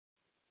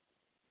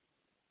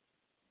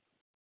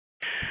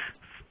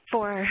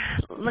for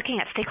looking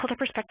at stakeholder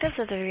perspectives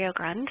of the Rio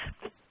Grande.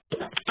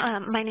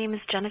 My name is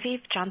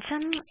Genevieve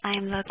Johnson. I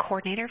am the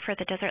coordinator for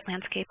the Desert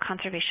Landscape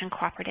Conservation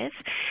Cooperative,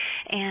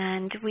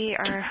 and we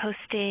are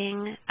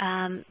hosting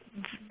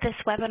this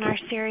webinar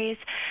series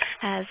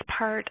as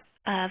part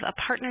of a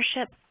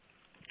partnership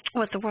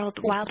with the World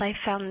Wildlife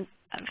Fund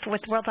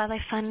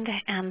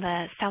and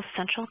the South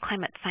Central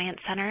Climate Science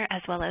Center,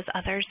 as well as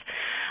others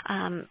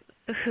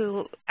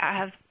who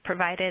have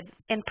provided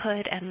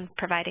input and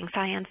providing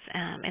science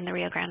in the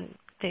Rio Grande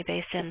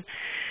Basin,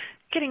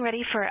 getting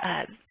ready for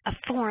a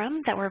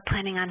forum that we're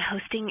planning on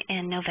hosting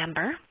in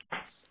November.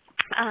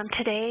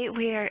 Today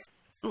we are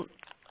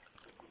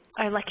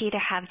lucky to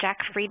have Jack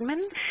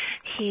Friedman.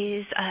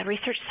 He's a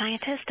research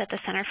scientist at the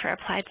Center for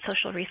Applied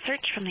Social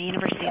Research from the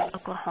University of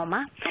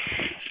Oklahoma,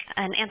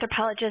 an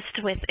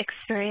anthropologist with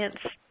experience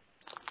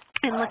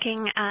in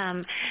looking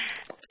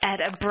at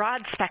a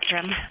broad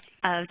spectrum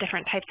of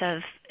different types of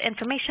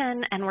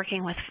information and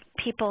working with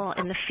people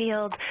in the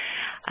field.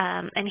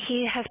 And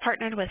he has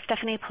partnered with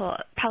Stephanie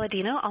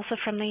Paladino, also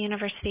from the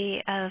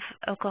University of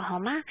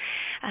Oklahoma,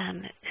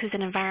 who's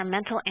an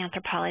environmental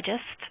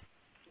anthropologist.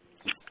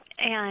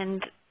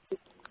 And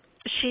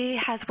she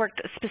has worked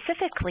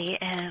specifically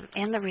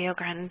in the Rio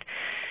Grande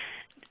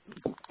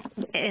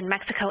in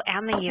Mexico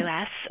and the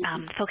U.S.,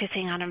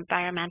 focusing on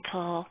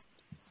environmental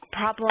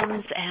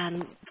problems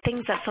and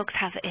things that folks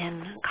have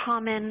in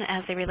common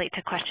as they relate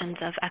to questions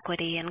of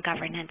equity and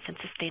governance and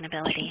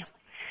sustainability.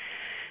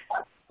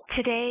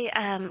 Today,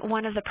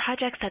 one of the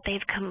projects that they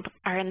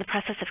are in the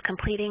process of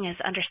completing is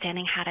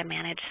understanding how to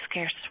manage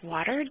scarce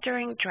water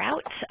during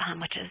drought,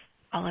 which is,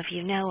 all of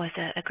you know, is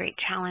a great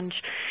challenge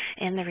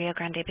in the Rio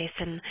Grande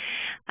Basin.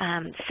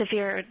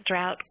 Severe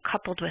drought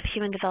coupled with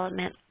human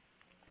development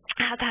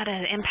has had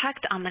an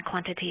impact on the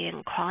quantity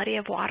and quality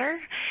of water,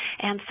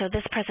 and so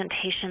this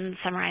presentation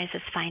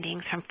summarizes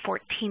findings from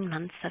 14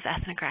 months of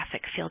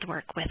ethnographic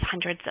fieldwork with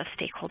hundreds of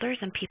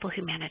stakeholders and people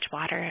who manage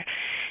water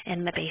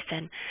in the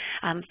basin,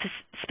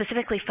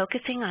 specifically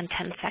focusing on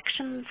 10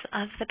 sections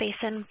of the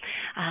basin,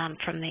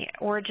 from the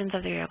origins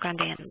of the Rio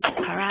Grande in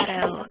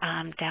Colorado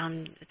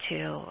down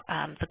to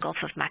the Gulf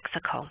of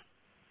Mexico.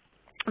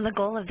 And the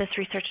goal of this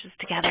research is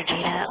to gather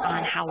data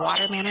on how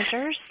water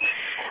managers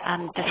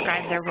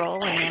describe their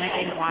role in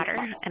managing water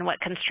and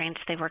what constraints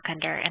they work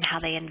under and how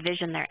they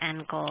envision their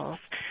end goals.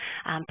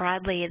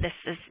 Broadly,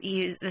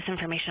 this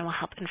information will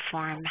help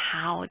inform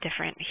how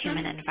different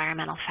human and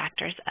environmental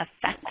factors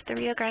affect the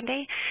Rio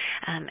Grande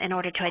in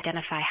order to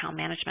identify how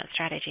management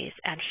strategies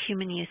and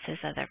human uses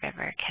of the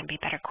river can be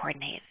better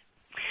coordinated.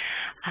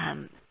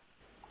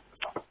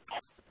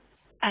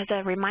 As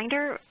a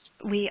reminder,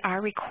 we are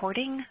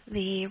recording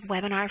the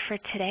webinar for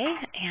today,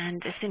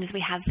 and as soon as we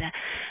have the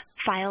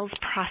files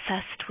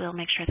processed, we'll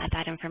make sure that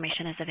that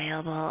information is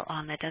available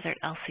on the Desert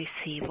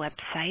LCC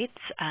website,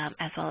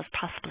 as well as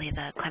possibly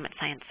the Climate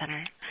Science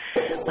Center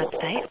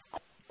website.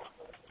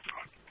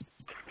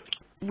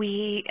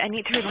 I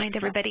need to remind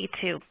everybody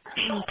to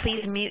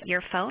please mute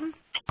your phone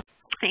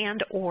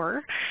and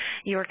or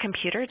your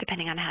computer,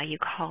 depending on how you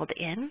called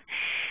in.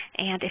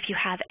 And if you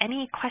have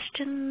any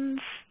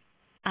questions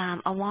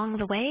along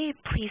the way,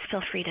 please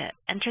feel free to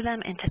enter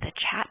them into the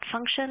chat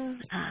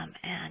function,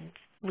 and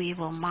we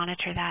will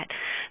monitor that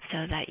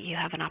so that you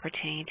have an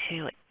opportunity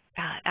to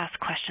ask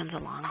questions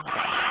along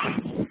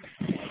the way.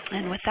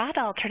 And with that,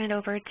 I'll turn it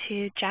over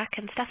to Jack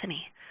and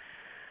Stephanie.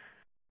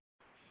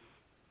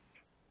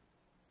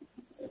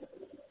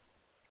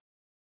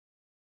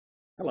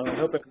 Hello, I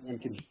hope everyone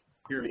can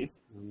hear me.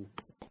 I'm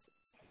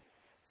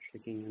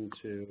clicking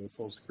into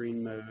full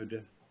screen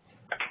mode,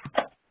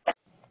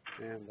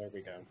 and there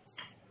we go.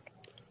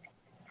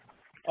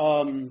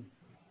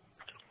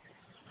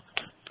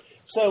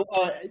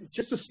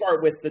 Just to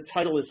start with, the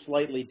title is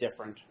slightly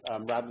different.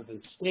 Rather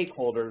than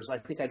stakeholders, I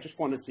think I just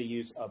wanted to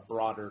use a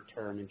broader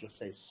term and just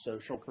say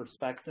social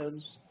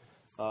perspectives.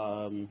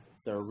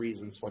 There are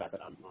reasons for that,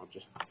 but I'll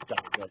just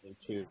dive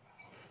into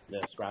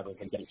this rather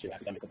than getting too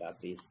academic about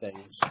these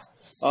things.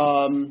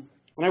 And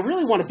I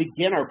really want to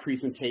begin our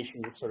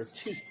presentation with sort of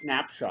two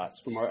snapshots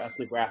from our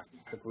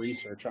ethnographic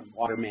research on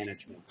water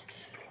management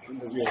in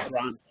the Rio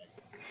Grande.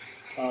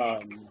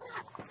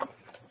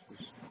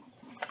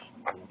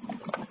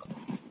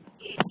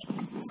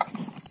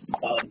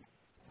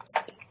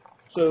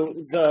 So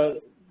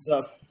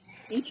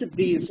each of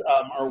these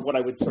are what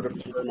I would sort of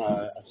term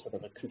a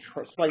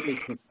slightly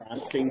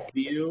contrasting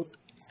view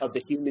of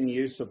the human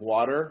use of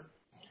water.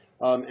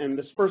 And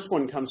this first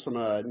one comes from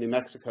a New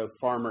Mexico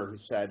farmer who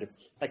said,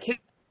 "I can't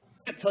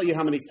tell you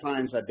how many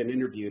times I've been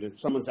interviewed and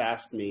someone's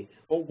asked me,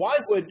 well, why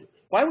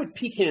would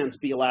pecans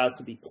be allowed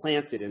to be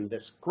planted in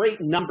this great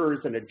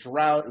numbers in a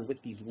drought and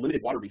with these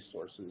limited water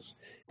resources?"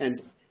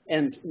 And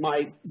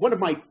one of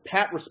my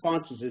pat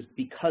responses is,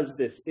 because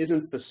this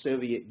isn't the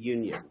Soviet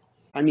Union.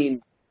 I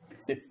mean,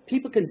 if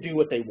people can do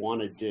what they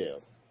want to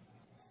do.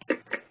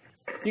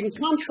 You can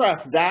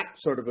contrast that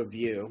sort of a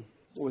view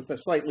with a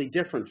slightly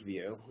different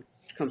view, which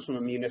comes from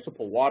a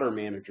municipal water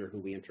manager who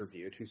we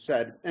interviewed, who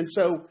said, "And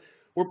so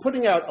we're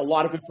putting out a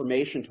lot of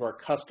information to our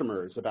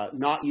customers about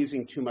not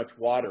using too much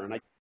water. And I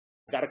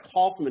got a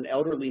call from an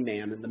elderly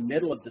man in the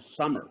middle of the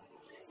summer.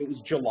 It was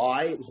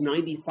July, it was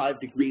 95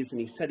 degrees, and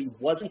he said he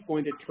wasn't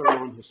going to turn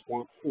on his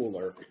swamp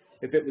cooler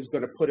if it was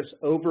going to put us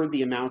over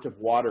the amount of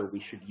water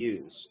we should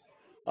use.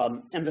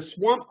 And the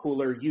swamp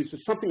cooler uses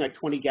something like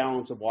 20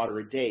 gallons of water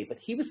a day, but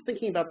he was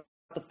thinking about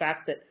the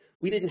fact that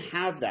we didn't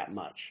have that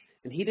much,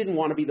 and he didn't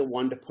want to be the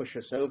one to push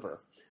us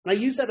over. And I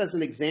use that as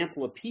an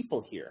example of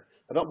people here,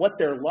 about what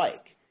they're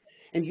like.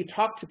 And you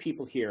talk to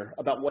people here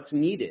about what's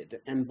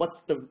needed, and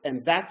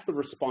that's the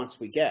response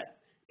we get.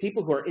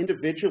 People who are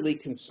individually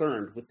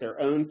concerned with their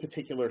own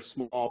particular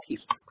small piece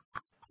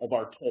of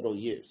our total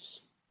use.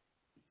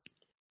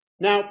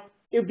 Now,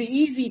 it would be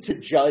easy to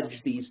judge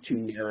these two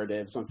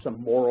narratives on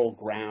some moral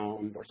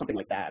ground or something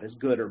like that as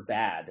good or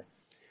bad.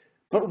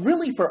 But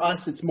really for us,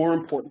 it's more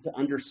important to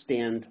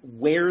understand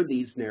where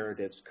these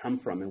narratives come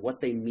from and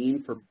what they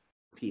mean for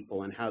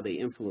people and how they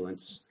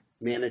influence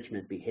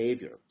management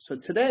behavior. So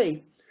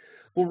today,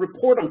 we'll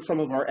report on some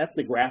of our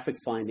ethnographic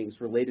findings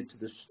related to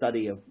this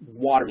study of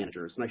water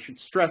managers. And I should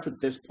stress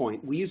at this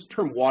point, we use the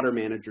term water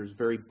managers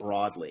very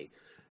broadly.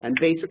 And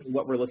basically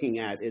what we're looking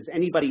at is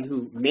anybody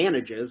who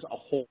manages a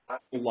whole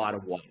lot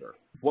of water.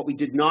 What we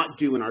did not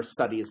do in our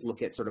study is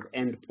look at sort of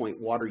endpoint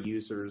water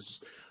users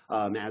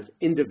as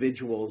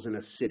individuals in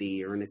a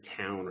city or in a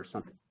town or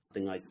something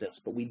like this,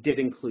 but we did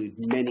include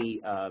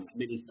many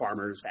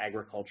farmers,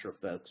 agriculture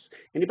folks.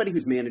 Anybody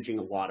who's managing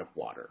a lot of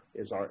water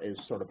is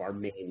sort of our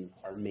main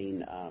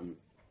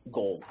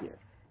goal here.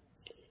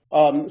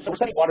 So we're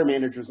studying water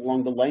managers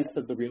along the length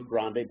of the Rio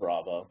Grande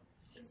Bravo.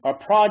 Our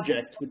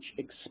project, which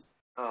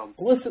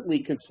explicitly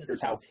considers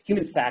how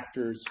human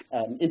factors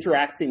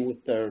interacting with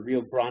the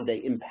Rio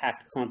Grande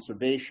impact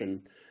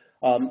conservation,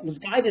 was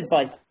guided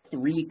by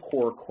 3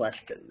 core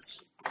questions.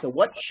 So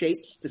what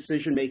shapes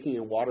decision-making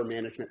and water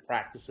management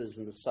practices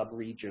in the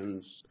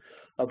subregions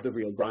of the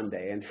Rio Grande,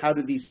 and how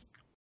do these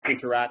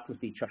interact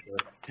with each other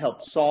to help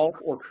solve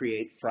or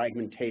create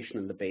fragmentation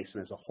in the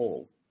basin as a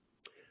whole?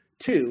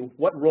 2,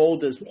 what role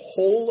does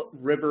whole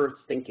river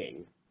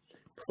thinking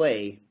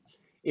play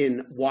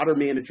in water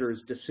managers'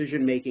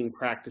 decision-making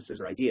practices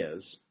or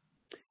ideas?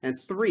 And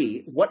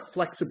 3, what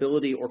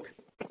flexibility or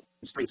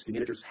constraints do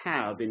managers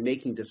have in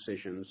making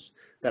decisions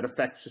that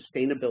affect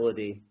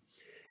sustainability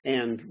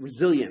and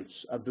resilience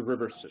of the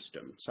river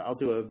system? So I'll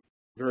do a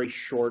very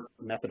short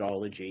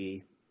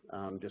methodology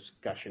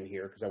discussion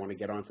here because I want to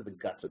get onto the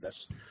guts of this.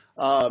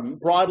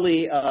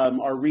 Broadly,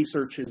 our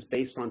research is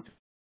based on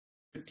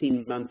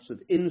 15 months of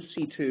in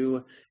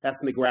situ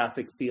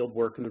ethnographic field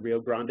work in the Rio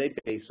Grande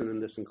Basin,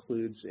 and this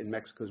includes in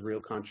Mexico's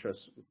Rio Conchas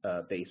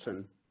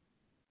Basin.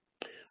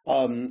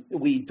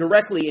 We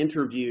directly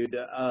interviewed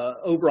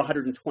over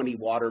 120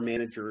 water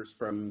managers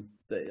from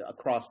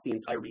across the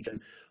entire region,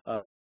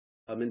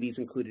 and these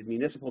included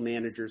municipal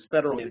managers,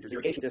 federal managers,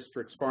 irrigation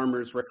districts,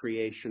 farmers,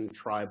 recreation,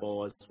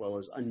 tribal, as well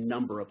as a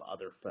number of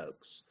other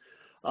folks.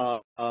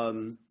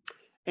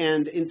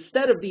 And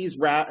instead of these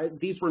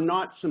were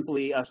not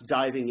simply us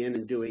diving in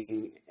and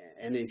doing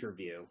an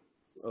interview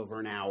over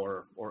an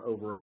hour or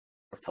over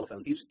a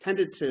telephone. These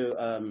tended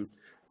to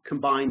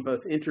combine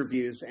both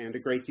interviews and a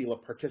great deal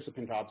of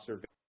participant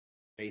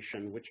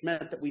observation, which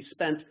meant that we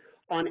spent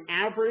on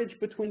average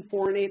between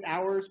 4 and 8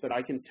 hours, but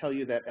I can tell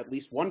you that at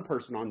least one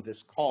person on this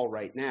call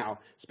right now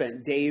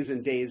spent days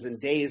and days and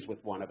days with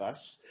one of us.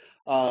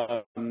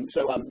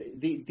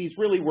 These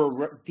really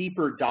were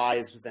deeper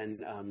dives than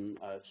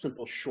a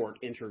simple short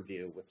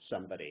interview with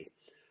somebody.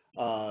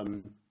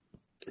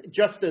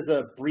 Just as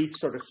a brief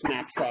sort of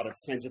snapshot of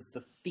kinds of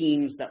the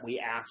themes that we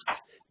asked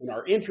in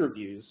our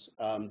interviews,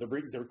 the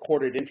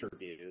recorded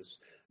interviews,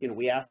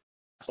 we asked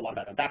a lot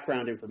about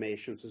background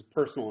information, so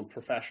personal and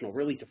professional,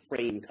 really to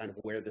frame kind of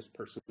where this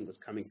person was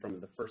coming from in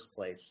the first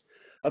place.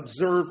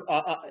 Observed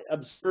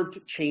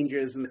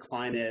changes in the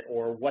climate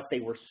or what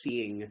they were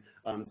seeing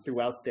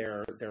throughout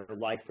their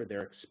life or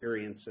their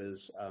experiences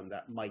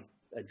that might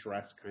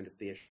address kind of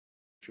the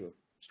issue of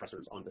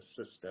stressors on the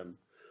system.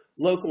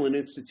 Local and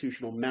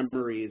institutional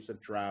memories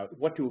of drought.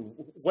 What do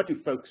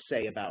folks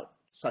say about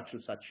such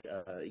and such,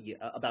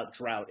 about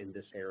drought in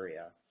this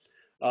area?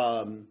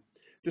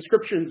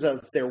 Descriptions of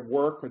their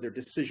work or their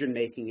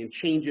decision-making and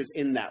changes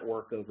in that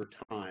work over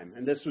time.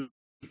 And this was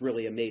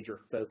really a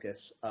major focus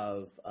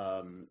of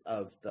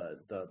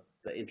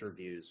the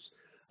interviews.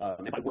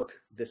 And my work,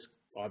 this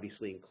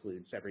obviously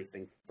includes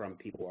everything from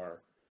people who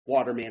are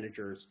water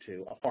managers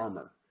to a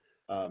farmer.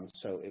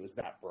 So it was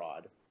that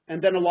broad.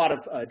 And then a lot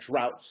of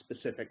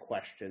drought-specific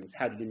questions.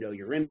 How do you know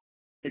you're in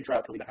a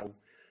drought?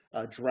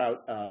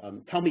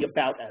 Tell me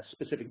about a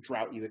specific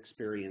drought you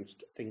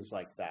experienced, things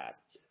like that.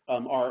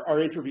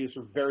 Our interviews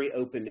were very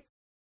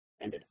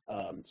open-ended,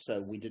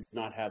 so we did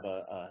not have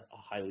a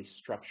highly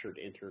structured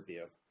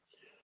interview.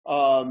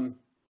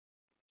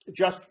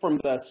 Just from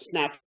the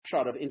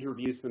snapshot of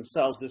interviews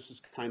themselves, this is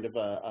kind of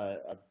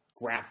a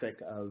graphic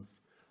of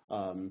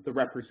the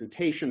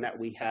representation that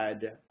we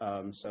had.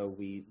 So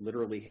we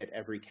literally hit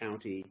every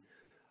county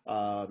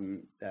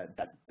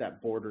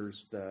that borders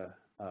the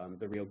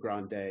Rio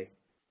Grande.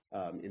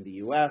 in the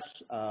U.S.,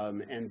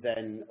 and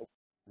then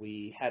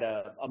we had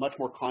a much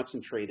more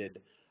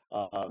concentrated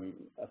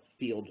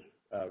field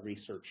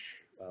research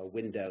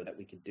window that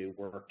we could do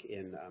work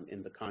in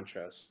the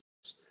Conchos,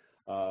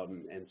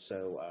 and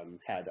so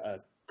had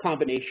a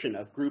combination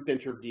of group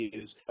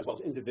interviews as well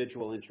as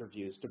individual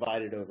interviews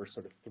divided over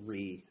sort of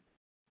three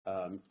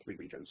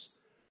regions.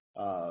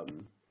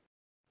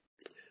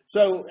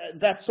 So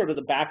that's sort of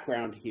the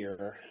background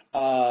here.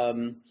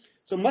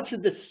 So much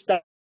of this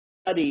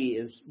study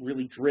is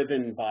really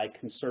driven by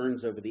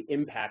concerns over the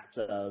impacts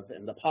of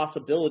and the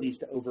possibilities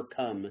to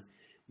overcome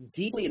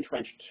deeply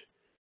entrenched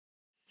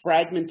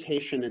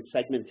fragmentation and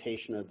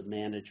segmentation of the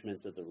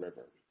management of the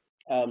river.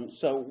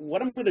 So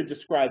what I'm going to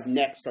describe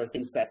next are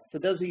things that, for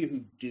those of you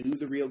who do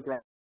the Rio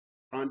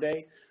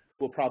Grande,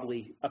 will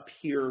probably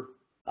appear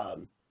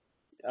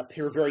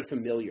very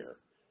familiar.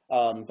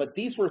 But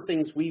these were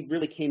things we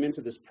really came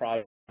into this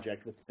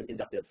project with an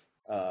inductive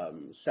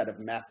set of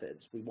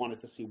methods. We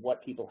wanted to see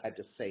what people had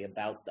to say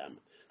about them.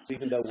 So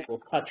even though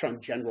we'll touch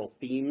on general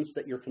themes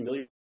that you're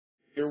familiar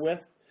with,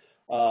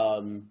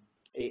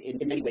 in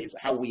many ways,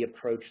 how we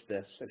approach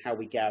this and how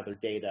we gather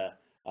data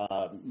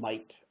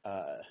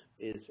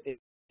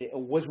it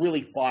was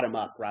really bottom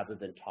up rather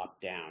than top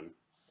down.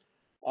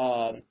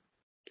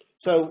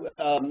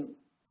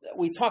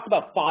 We talk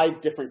about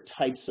 5 different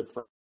types of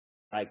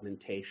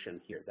fragmentation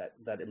here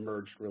that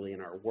emerged really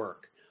in our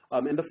work.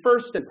 And the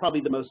first and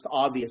probably the most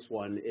obvious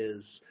one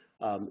is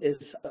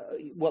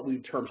what we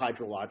term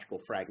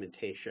hydrological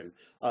fragmentation.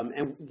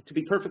 And to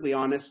be perfectly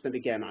honest, and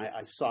again,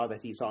 I saw that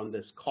he's on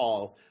this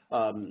call,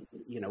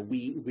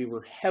 we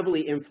were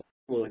heavily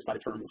influenced by the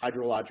term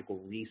hydrological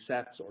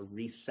resets or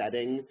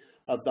resetting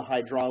of the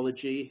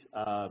hydrology,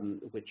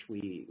 which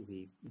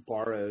we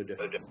borrowed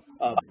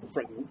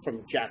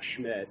from Jack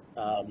Schmidt,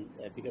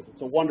 because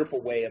it's a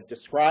wonderful way of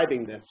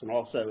describing this, and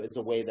also it's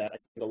a way that I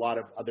think a lot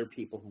of other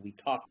people who we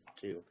talked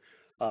to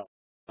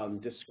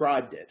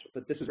described it.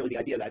 But this is really the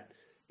idea that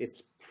it's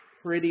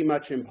pretty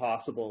much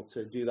impossible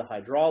to do the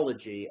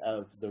hydrology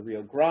of the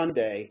Rio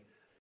Grande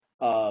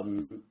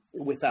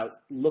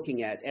without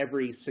looking at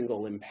every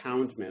single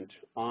impoundment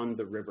on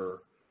the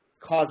river,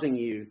 causing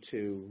you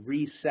to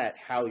reset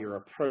how you're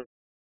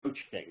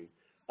approaching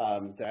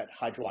that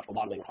hydrological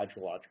modeling or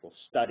hydrological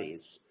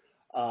studies.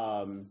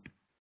 And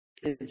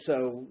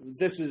so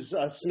this is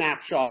a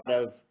snapshot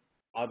of,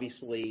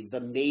 obviously, the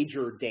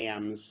major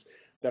dams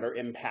that are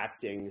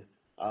impacting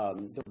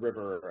the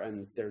river,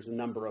 and there's a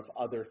number of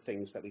other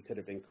things that we could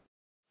have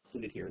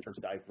included here in terms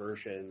of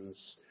diversions,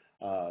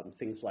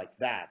 things like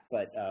that.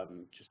 But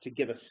just to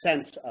give a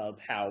sense of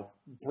how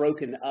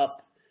broken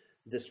up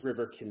this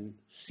river can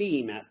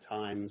seem at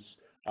times,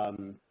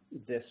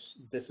 this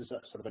is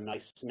a sort of a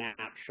nice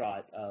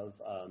snapshot of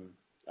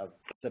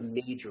the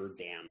major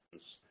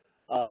dams.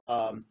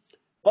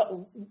 But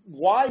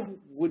why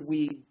would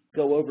we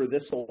go over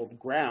this old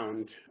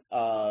ground,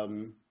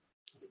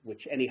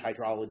 which any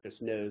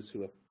hydrologist knows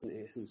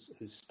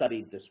who's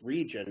studied this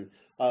region,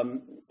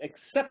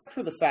 except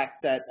for the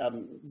fact that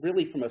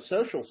really from a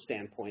social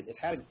standpoint, it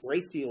had a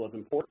great deal of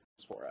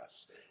importance for us.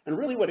 And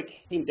really what it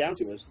came down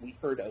to is we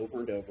heard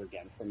over and over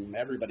again from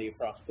everybody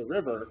across the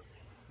river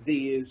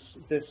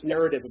this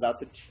narrative about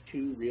the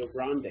 2 Rio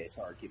Grandes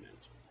argument.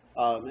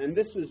 And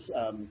this is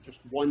just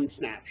one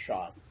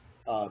snapshot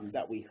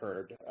that we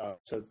heard.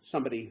 So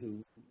somebody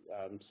who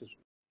says,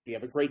 we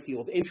have a great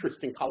deal of interest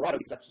in Colorado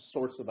because that's the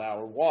source of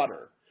our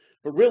water.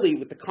 But really,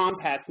 with the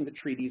compacts and the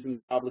treaties and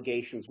the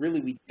obligations,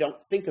 really we don't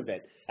think of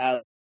it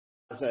as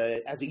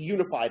a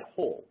unified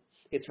whole.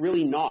 It's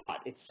really not.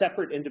 It's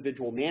separate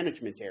individual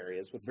management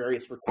areas with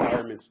various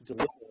requirements to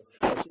deliver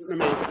a certain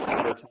amount of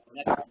water to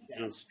the next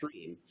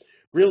downstream.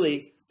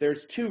 Really, there's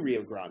 2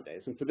 Rio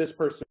Grandes, and for this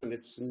person,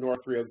 it's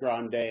North Rio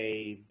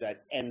Grande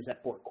that ends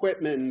at Fort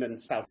Quitman,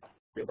 and South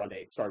Rio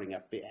Grande starting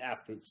up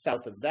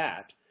south of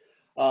that.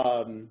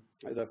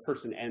 The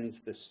person ends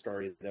this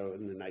story, though,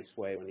 in a nice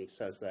way when he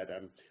says that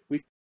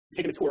we've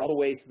taken a tour all the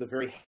way to the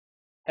very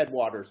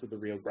headwaters of the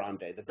Rio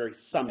Grande, the very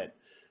summit,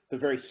 the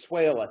very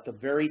swale at the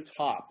very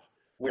top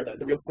where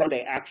the Rio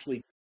Grande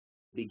actually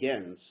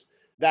begins.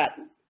 That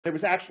there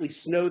was actually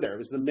snow there. It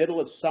was the middle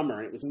of summer,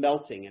 and it was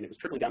melting, and it was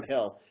trickling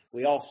downhill.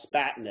 We all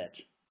spat in it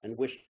and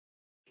wished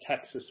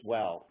Texas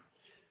well.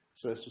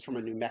 So this is from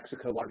a New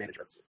Mexico water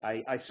manager.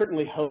 I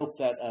certainly hope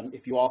that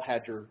if you all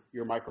had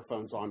your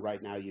microphones on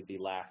right now, you'd be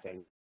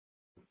laughing.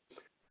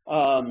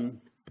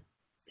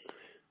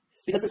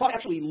 Because this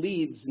actually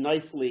leads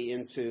nicely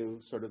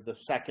into sort of the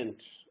second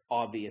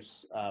obvious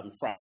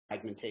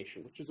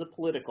fragmentation, which is a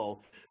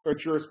political or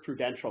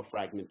jurisprudential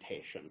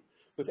fragmentation,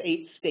 with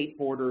 8 state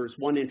borders,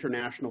 1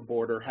 international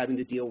border, having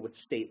to deal with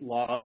state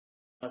water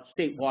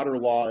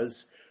laws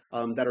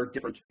that are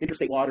different,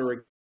 interstate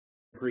water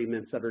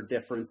agreements that are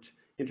different,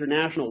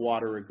 international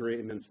water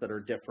agreements that are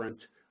different,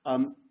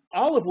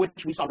 all of which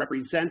we saw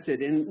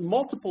represented in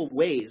multiple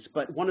ways,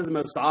 but one of the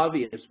most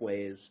obvious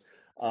ways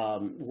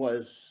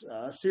was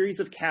a series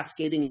of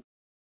cascading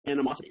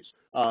animosities.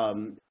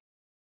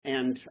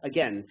 And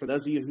again, for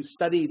those of you who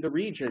study the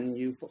region,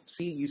 you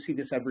see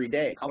this every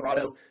day.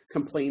 Colorado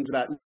complains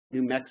about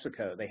New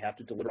Mexico. They have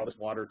to deliver all this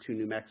water to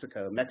New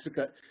Mexico.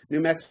 New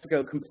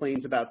Mexico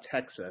complains about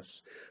Texas.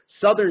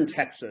 Southern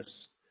Texas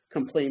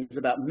complains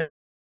about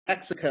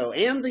Mexico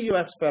and the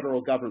U.S.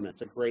 federal government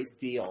a great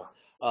deal,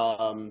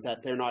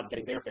 that they're not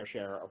getting their fair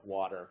share of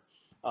water.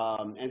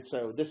 And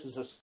so this is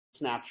a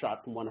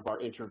snapshot from one of our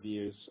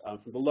interviews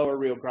from the lower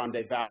Rio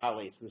Grande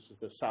Valley. So this is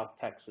the South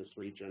Texas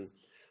region,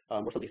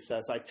 where somebody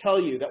says, I tell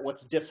you that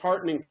what's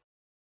disheartening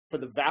for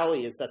the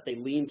valley is that they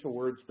lean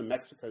towards the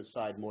Mexico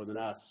side more than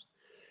us.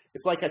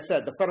 It's like I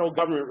said, the federal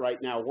government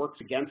right now works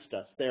against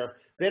us. They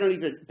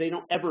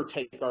don't ever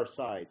take our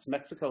sides.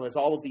 Mexico has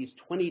all of these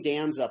 20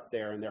 dams up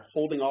there, and they're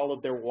holding all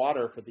of their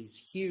water for these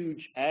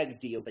huge ag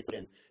deals they put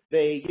in.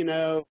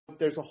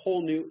 There's a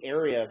whole new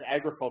area of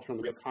agriculture in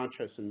the Rio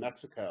Conchas in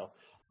Mexico.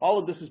 All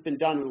of this has been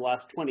done in the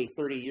last 20,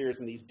 30 years,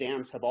 and these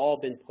dams have all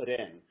been put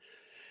in.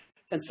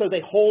 And so they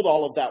hold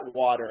all of that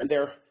water, and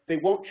they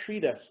won't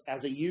treat us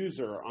as a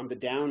user on the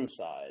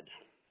downside.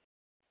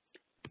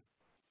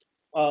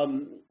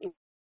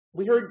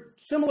 We heard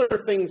similar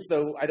things,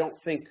 though I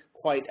don't think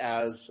quite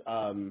as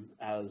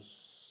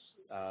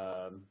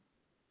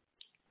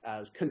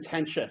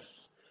contentious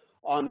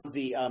from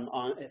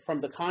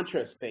the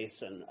Conchas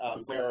Basin,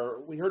 where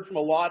we heard from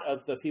a lot of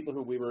the people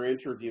who we were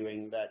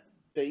interviewing that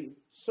they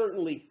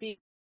certainly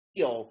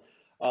feel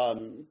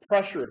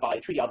pressured by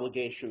treaty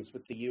obligations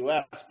with the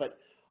U.S., but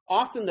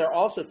often they're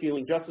also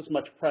feeling just as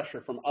much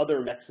pressure from other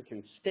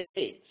Mexican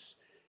states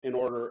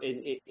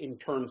in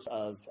terms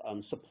of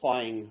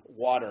supplying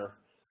water.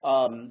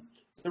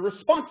 The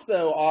response,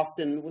 though,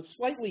 often was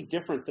slightly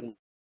different than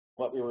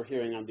what we were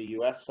hearing on the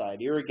U.S.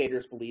 side.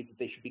 Irrigators believe that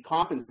they should be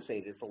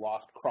compensated for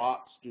lost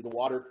crops due to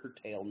water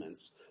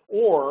curtailments,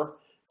 or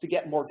to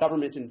get more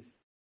government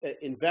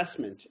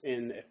investment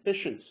in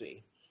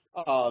efficiency.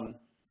 On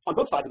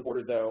both sides of the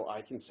border, though,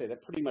 I can say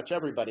that pretty much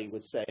everybody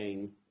was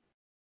saying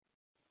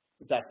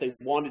that they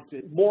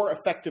wanted more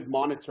effective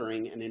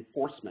monitoring and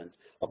enforcement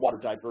of water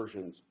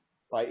diversions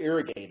by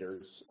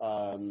irrigators,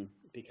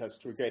 because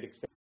to a great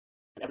extent,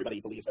 everybody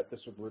believes that this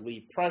would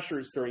relieve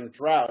pressures during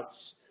droughts,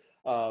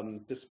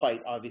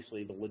 despite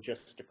obviously the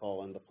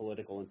logistical and the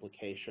political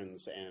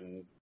implications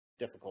and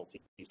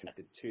difficulties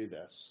connected to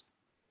this.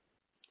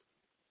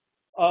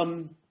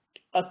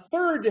 A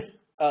third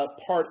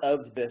part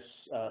of this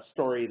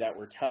story that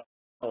we're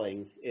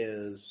telling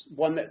is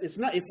one that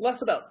it's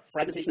less about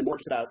fragmentation and more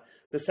about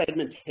the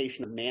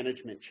segmentation of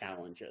management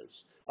challenges.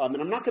 And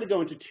I'm not going to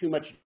go into too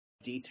much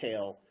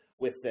detail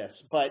with this,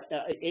 but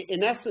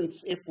in essence,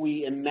 if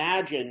we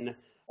imagine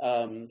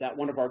that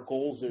one of our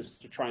goals is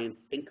to try and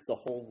think the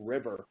whole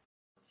river,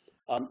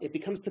 it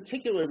becomes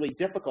particularly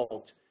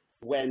difficult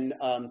when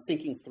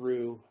thinking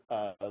through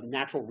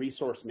natural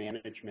resource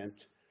management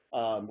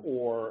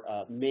or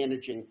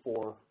managing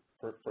for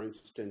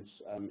instance,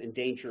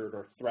 endangered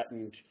or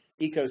threatened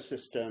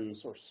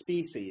ecosystems or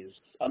species,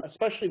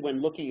 especially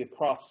when looking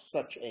across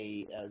such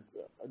a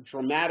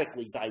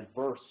dramatically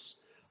diverse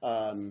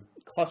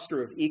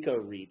cluster of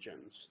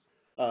ecoregions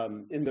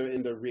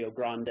in the Rio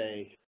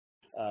Grande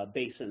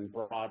Basin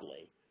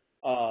broadly.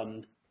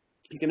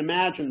 You can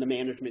imagine the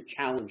management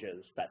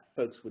challenges that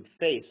folks would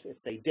face if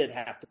they did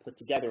have to put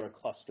together a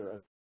cluster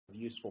of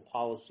useful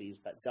policies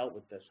that dealt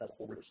with this as a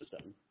whole river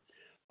system.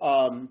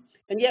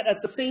 And yet,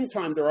 at the same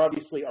time, there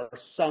obviously are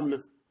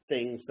some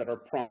things that are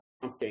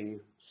prompting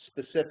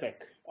specific,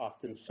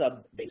 often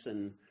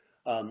sub-basin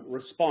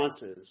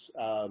responses.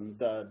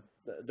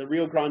 The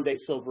Rio Grande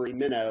silvery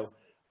minnow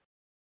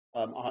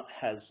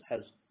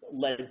has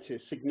led to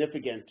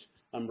significant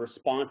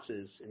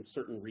responses in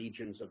certain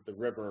regions of the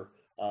river.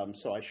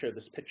 So I show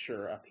this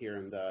picture up here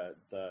in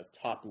the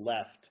top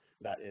left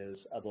that is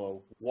of a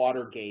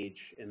water gauge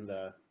in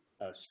the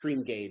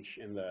stream gauge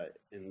in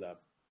the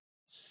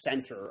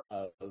center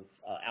of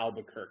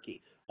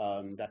Albuquerque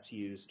that's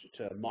used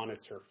to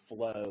monitor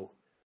flow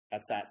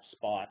at that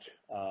spot.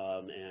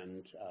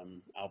 And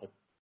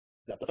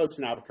the folks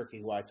in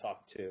Albuquerque who I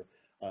talked to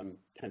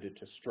tended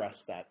to stress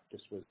that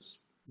this was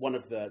one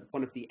of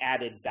the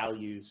added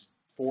values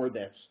for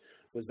this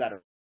was that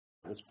it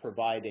was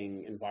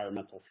providing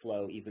environmental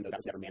flow, even though that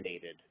was never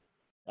mandated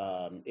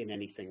in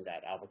anything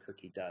that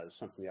Albuquerque does,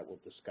 something that we'll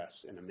discuss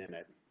in a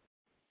minute.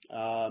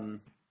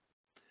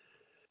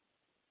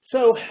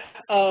 So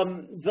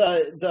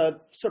the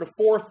sort of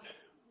fourth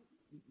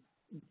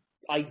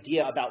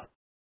idea about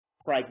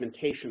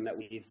fragmentation that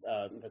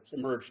that's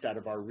emerged out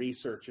of our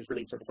research is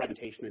really sort of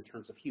fragmentation in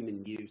terms of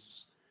human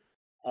use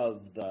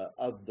of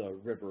the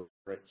river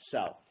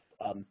itself.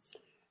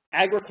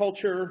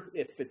 Agriculture,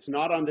 if it's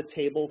not on the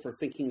table for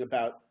thinking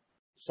about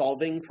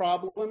solving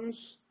problems,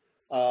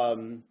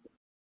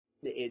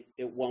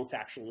 you won't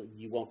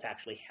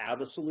actually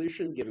have a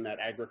solution, given that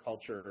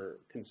agriculture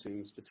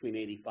consumes between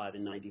 85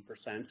 and 90%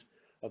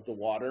 of the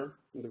water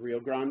in the Rio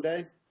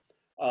Grande.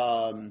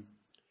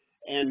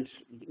 And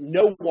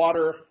no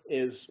water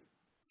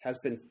has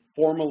been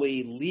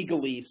formally,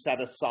 legally set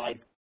aside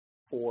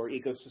for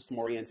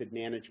ecosystem-oriented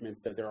management,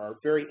 that there are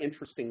very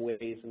interesting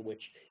ways in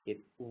which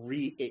it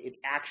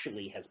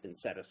actually has been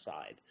set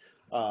aside.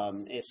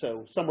 And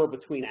so somewhere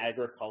between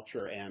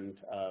agriculture and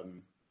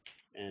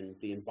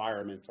the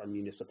environment are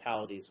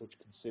municipalities, which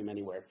consume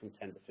anywhere from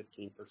 10 to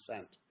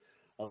 15%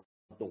 of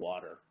the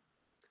water.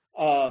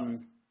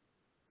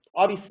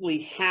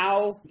 Obviously,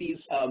 how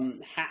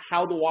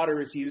the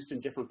water is used in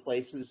different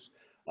places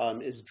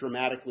is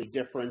dramatically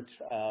different.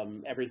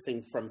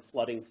 Everything from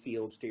flooding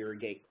fields to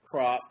irrigate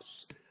crops,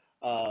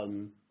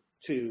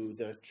 to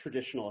the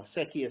traditional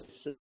acequia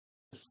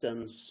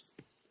systems,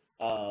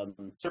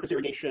 surface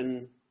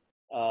irrigation,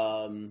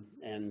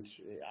 and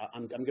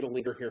I'm going to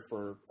linger here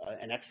for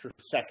an extra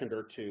second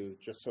or two,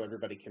 just so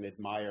everybody can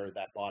admire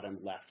that bottom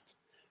left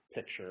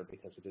picture,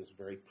 because it is a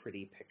very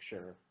pretty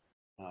picture.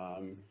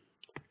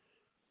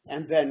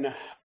 And then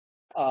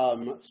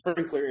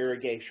sprinkler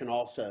irrigation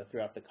also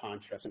throughout the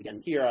contrast.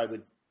 Again, here I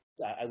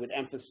would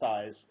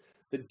emphasize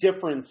the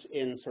difference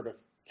in sort of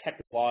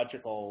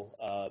technological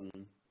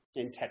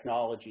in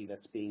technology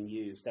that's being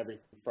used.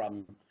 Everything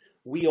from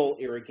wheel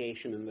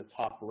irrigation in the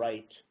top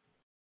right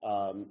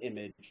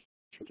image,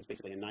 which is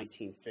basically a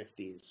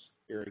 1950s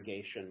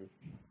irrigation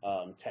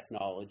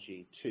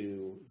technology,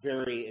 to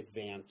very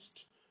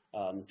advanced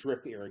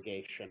drip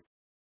irrigation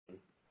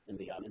in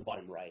the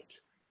bottom right.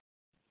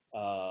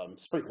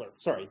 Sprinkler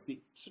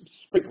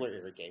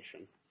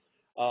irrigation.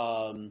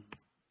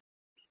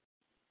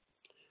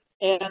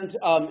 And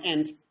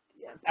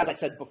as I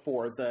said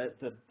before, the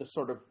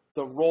sort of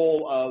the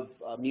role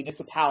of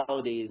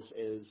municipalities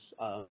is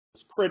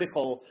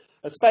critical,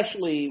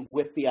 especially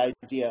with the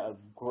idea of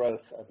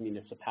growth of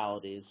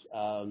municipalities.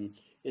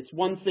 It's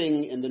one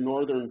thing in the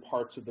northern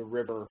parts of the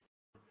river,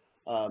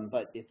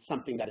 but it's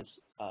something that is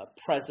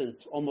present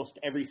almost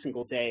every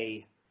single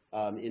day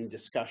in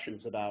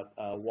discussions about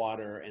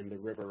water and the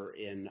river,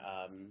 in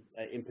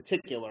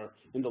particular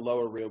in the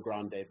lower Rio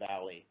Grande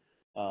Valley,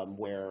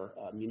 where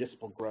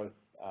municipal growth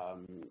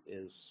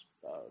is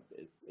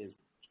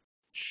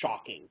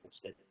shocking.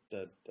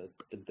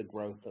 It's the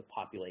growth of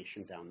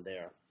population down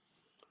there.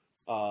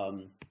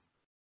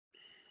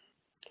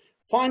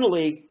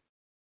 Finally,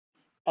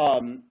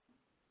 when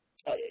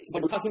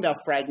we're talking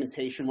about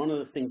fragmentation, one of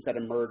the things that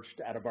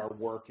emerged out of our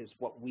work is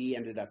what we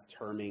ended up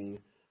terming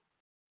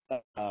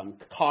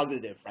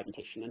cognitive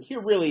fragmentation. And here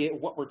really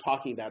what we're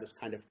talking about is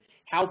kind of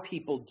how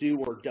people do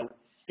or don't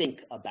think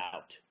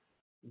about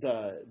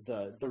the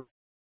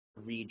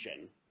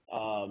region.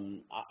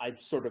 I've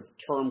sort of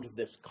termed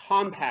this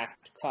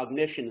compact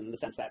cognition in the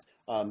sense that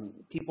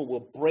people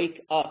will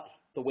break up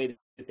the way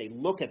that they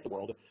look at the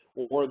world,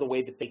 or the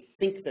way that they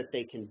think that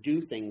they can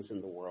do things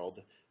in the world,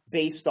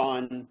 based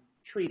on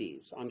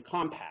treaties, on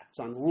compacts,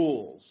 on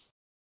rules,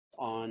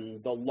 on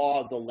the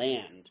law of the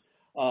land.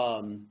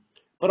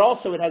 But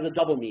also it has a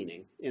double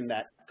meaning, in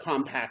that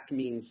compact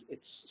means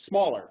it's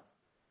smaller,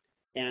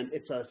 and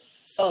it's a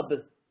sort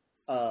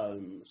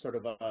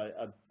of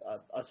a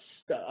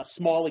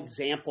small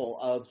example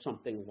of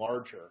something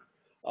larger.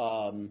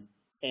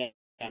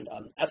 And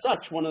as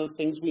such, one of the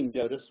things we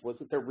noticed was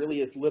that there really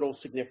is little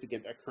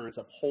significant occurrence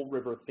of whole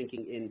river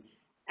thinking in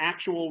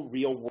actual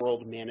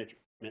real-world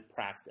management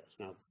practice.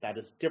 Now, that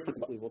is different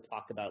than what we will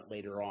talk about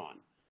later on.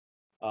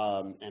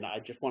 And I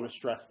just want to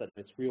stress that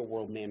it's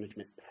real-world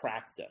management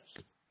practice.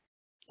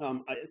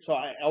 So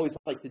I always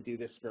like to do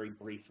this very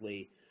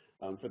briefly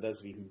for those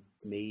of you who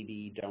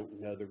maybe don't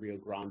know the Rio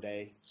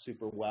Grande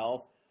super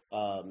well.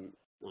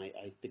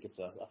 I think it's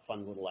a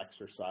fun little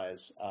exercise,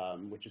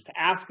 which is to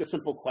ask a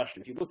simple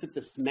question. If you look at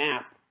this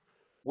map,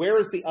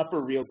 where is the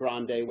upper Rio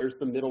Grande, where's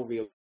the middle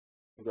Rio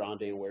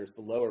Grande, and where's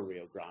the lower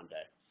Rio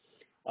Grande?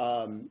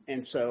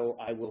 And so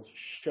I will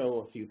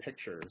show a few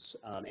pictures.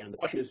 And the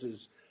question is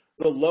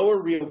the lower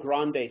Rio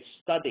Grande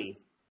study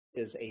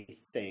is a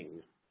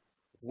thing.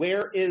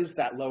 Where is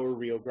that lower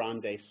Rio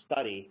Grande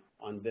study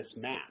on this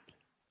map?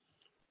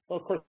 Well,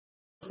 of course,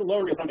 the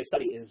lower Rio Grande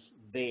study is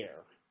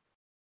there.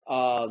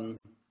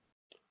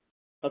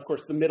 Of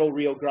course, the middle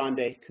Rio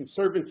Grande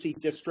Conservancy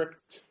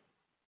District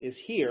is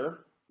here,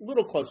 a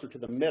little closer to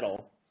the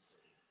middle,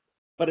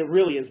 but it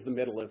really is the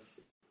middle of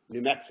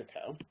New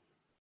Mexico.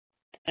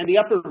 And the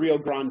upper Rio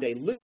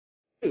Grande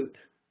Loop,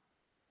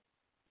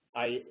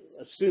 I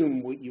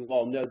assume you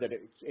all know that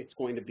it's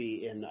going to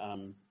be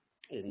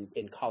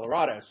in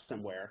Colorado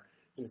somewhere,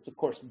 and it's of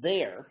course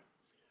there.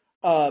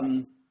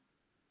 And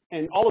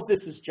all of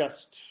this is just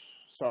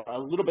a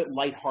little bit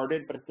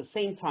lighthearted, but at the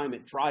same time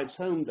it drives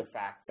home the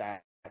fact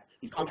that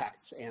these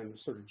compacts and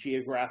sort of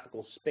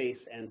geographical space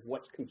and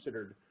what's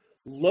considered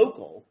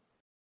local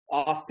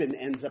often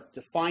ends up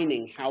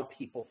defining how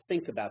people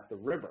think about the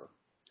river.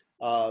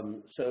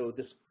 So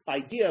this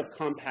idea of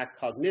compact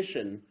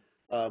cognition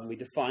we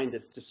defined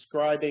as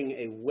describing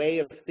a way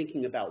of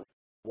thinking about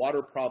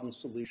water problem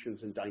solutions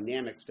and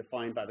dynamics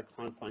defined by the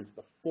confines of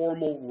the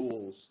formal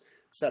rules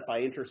set by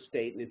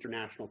interstate and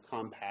international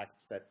compacts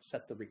that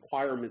set the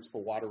requirements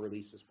for water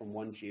releases from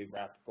one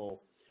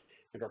geographical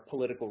and or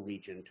political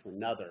region to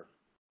another.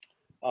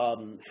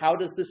 How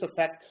does this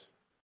affect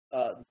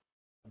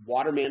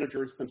water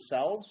managers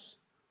themselves?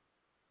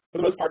 For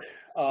the most part,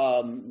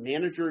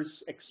 managers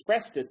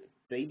expressed it.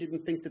 They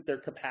didn't think that their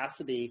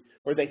capacity,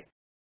 or they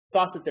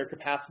thought that their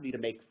capacity to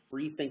make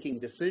free-thinking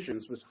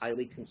decisions was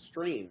highly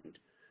constrained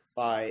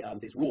by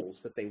these rules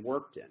that they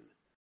worked in.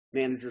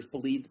 Managers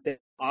believed that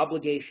the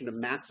obligation to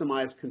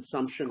maximize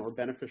consumption or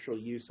beneficial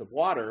use of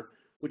water,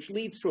 which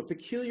leads to a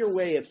peculiar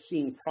way of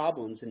seeing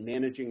problems in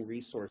managing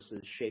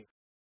resources shaped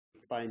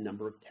by a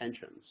number of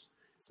tensions.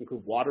 These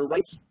include water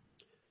rights,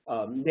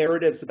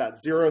 narratives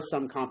about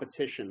zero-sum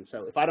competition.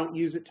 So if I don't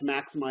use it to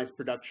maximize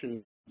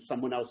production,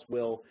 someone else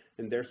will,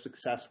 and their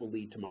success will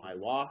lead to my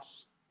loss.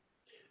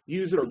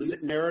 Use it or lose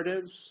it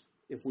narratives.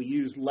 If we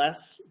use less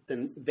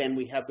than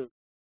we have the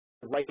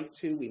right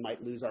to, we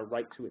might lose our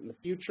right to it in the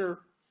future.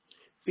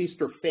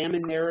 Feast or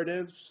famine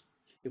narratives.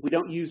 If we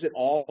don't use it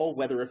all,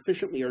 whether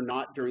efficiently or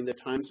not, during the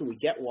times when we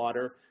get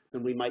water,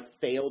 then we might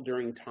fail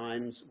during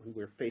times when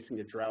we're facing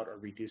a drought or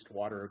reduced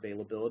water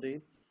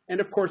availability. And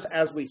of course,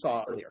 as we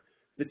saw earlier,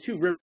 the two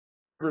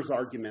rivers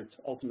argument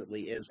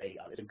ultimately is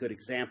a good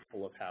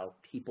example of how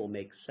people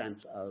make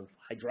sense of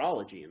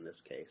hydrology in this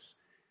case,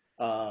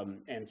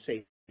 and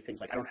say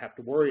things like, I don't have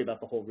to worry about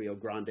the whole Rio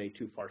Grande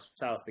too far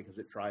south because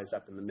it dries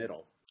up in the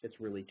middle. It's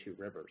really two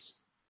rivers.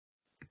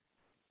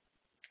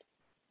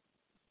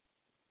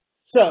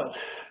 So,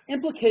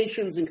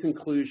 implications and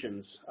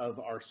conclusions of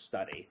our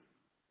study.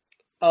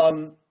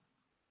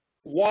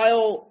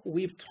 While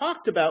we've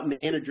talked about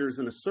managers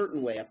in a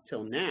certain way up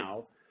till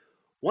now,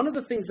 one of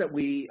the things that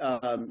we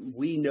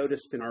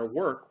noticed in our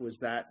work was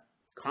that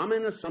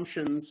common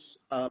assumptions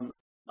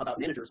about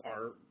managers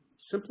are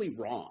simply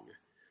wrong.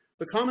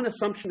 The common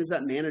assumption is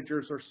that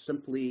managers are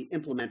simply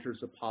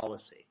implementers of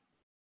policy.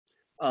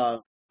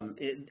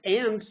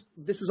 And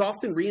this is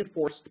often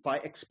reinforced by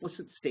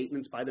explicit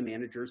statements by the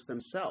managers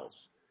themselves.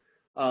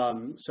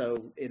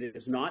 So it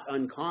is not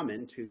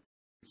uncommon to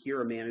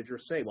hear a manager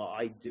say, well,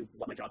 I do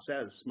what my job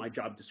says, my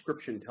job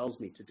description tells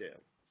me to do.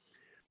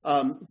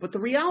 But the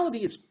reality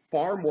is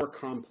far more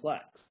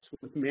complex,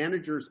 with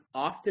managers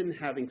often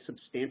having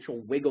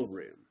substantial wiggle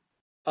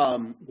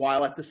room,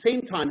 while at the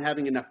same time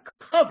having enough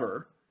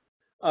cover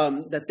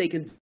that they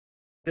can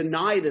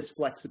deny this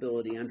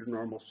flexibility under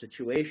normal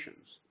situations.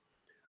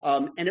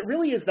 And it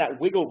really is that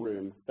wiggle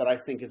room that I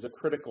think is a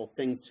critical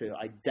thing to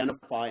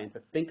identify and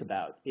to think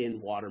about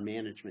in water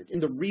management, in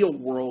the real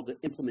world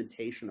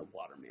implementation of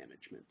water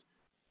management.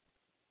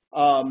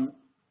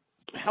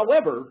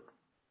 However,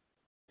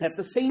 at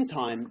the same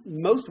time,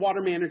 most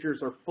water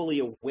managers are fully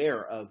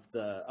aware of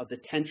the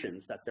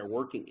tensions that they're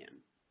working in.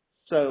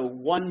 So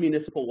one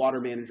municipal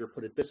water manager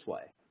put it this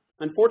way: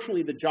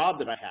 unfortunately, the job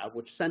that I have,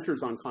 which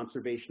centers on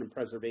conservation and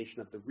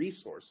preservation of the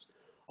resource,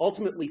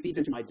 ultimately feeds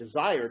into my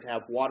desire to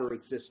have water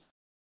exist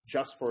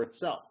just for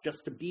itself,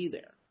 just to be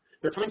there.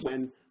 There are times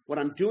when what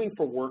I'm doing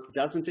for work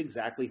doesn't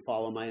exactly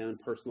follow my own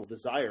personal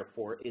desire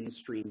for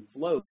in-stream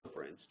flow,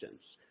 for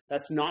instance.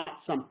 That's not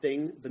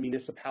something the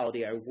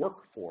municipality I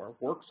work for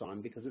works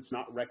on because it's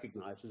not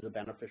recognized as a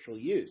beneficial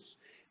use.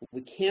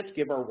 We can't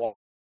give our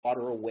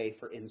water away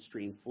for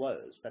in-stream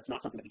flows. That's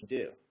not something we can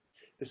do.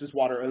 This is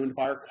water owned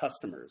by our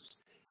customers.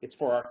 It's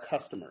for our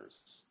customers.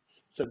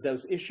 So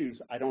those issues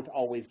I don't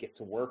always get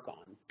to work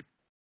on.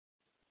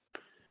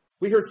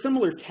 We heard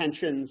similar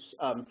tensions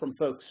from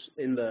folks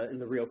in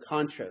the Rio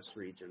Conchos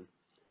region,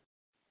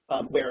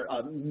 where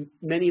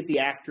many of the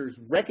actors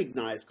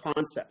recognized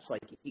concepts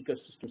like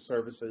ecosystem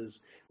services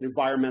and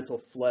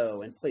environmental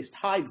flow and placed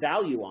high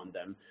value on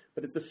them,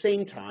 but at the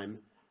same time,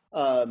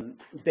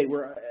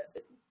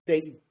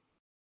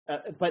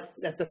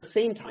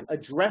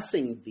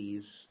 addressing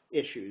these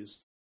issues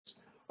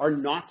are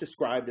not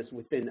described as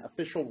within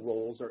official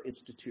roles or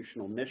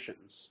institutional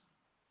missions.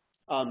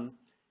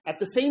 At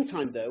the same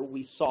time, though,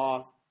 we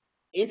saw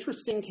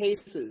interesting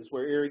cases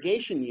where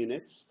irrigation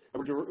units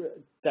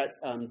that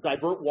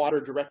divert water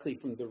directly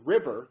from the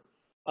river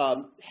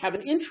have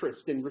an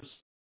interest in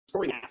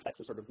restoring aspects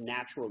of sort of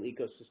natural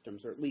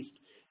ecosystems, or at least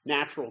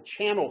natural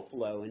channel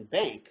flow and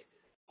bank.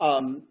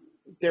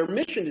 Their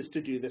mission is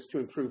to do this to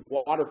improve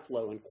water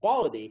flow and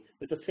quality,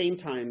 but at the same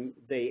time,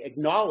 they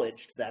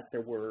acknowledged that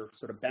there were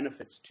sort of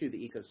benefits to the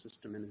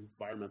ecosystem and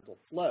environmental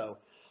flow.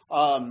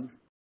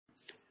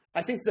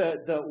 I think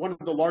one of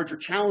the larger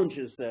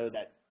challenges, though,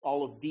 that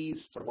all of these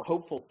sort of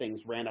hopeful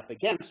things ran up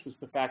against was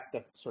the fact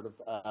that sort of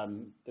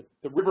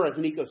the river as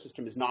an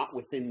ecosystem is not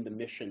within the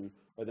mission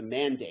or the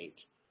mandate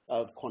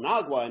of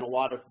Conagua, and a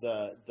lot of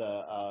the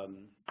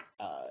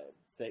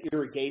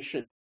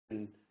irrigation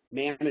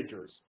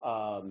managers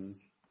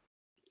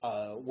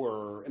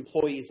were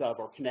employees of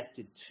or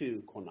connected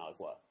to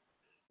Conagua.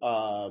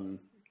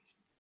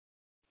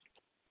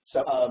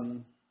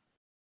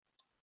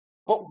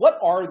 But what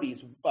are these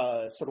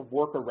sort of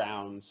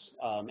workarounds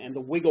and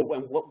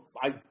what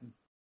I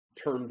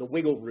term the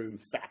wiggle room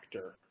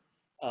factor?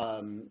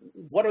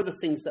 What are the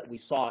things that we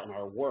saw in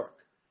our work?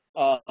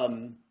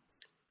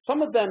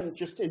 Some of them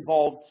just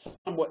involved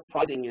somewhat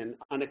surprising and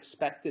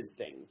unexpected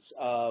things.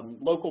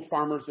 Local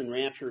farmers and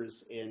ranchers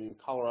in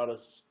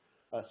Colorado's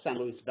San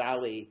Luis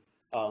Valley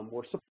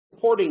were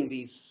supporting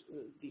these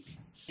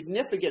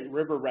significant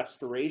river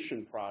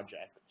restoration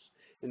projects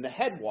in the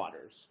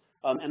headwaters.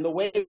 And the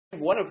way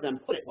one of them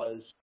put it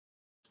was,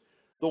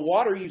 the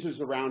water users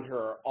around her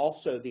are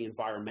also the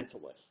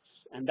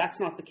environmentalists, and that's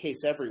not the case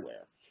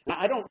everywhere. Now,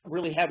 I don't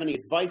really have any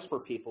advice for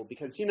people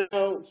because, you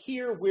know,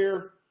 here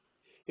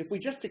if we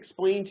just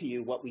explained to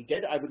you what we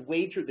did, I would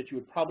wager that you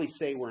would probably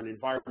say we're an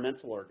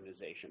environmental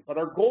organization. But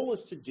our goal is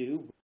to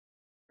do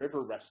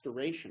river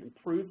restoration,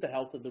 improve the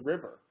health of the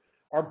river.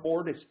 Our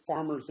board is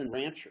farmers and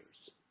ranchers.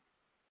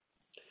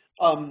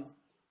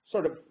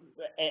 Sort of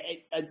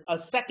a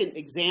second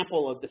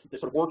example of this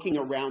sort of working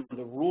around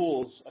the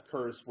rules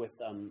occurs with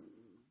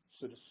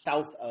sort of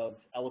south of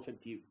Elephant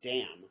Butte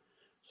Dam.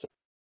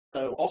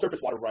 So all surface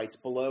water rights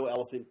below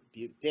Elephant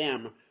Butte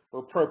Dam were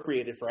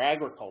appropriated for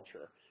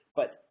agriculture.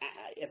 But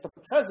at the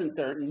present,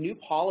 there are new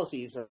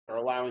policies that are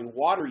allowing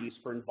water use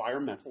for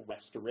environmental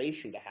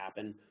restoration to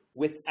happen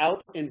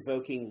without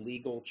invoking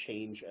legal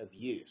change of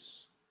use.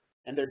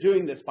 And they're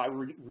doing this by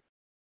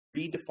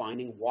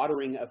redefining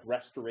watering of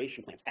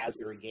restoration plants as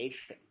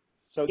irrigation.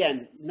 So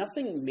again,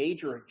 nothing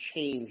major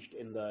changed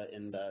in the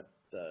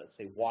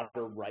say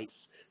water rights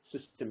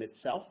system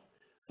itself,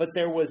 but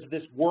there was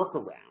this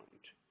workaround.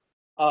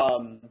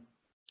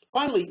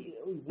 Finally,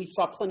 we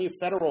saw plenty of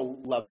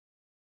federal level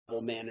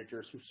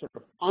managers who sort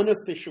of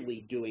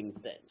unofficially doing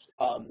things.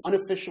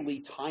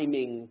 Unofficially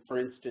timing, for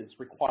instance,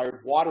 required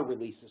water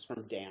releases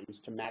from dams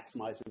to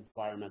maximize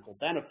environmental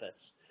benefits.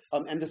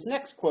 And this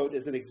next quote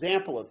is an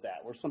example of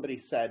that, where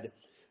somebody said,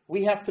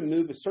 we have to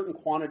move a certain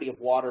quantity of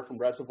water from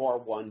Reservoir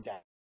 1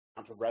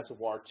 down to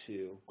Reservoir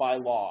 2 by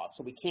law,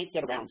 so we can't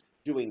get around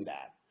doing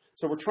that.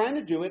 So we're trying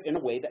to do it in a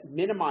way that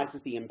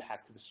minimizes the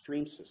impact of the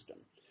stream system.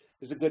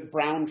 There's a good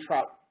brown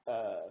trout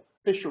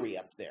fishery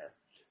up there.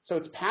 So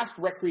it's past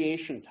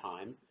recreation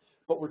time,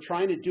 but we're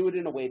trying to do it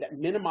in a way that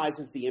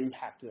minimizes the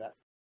impact of that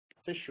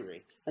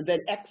fishery. And then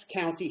X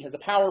County has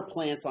a power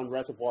plant on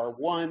Reservoir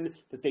 1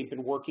 that they've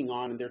been working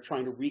on, and they're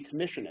trying to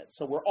recommission it.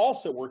 So we're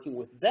also working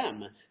with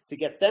them to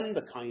get them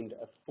the kind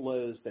of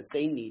flows that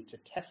they need to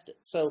test it.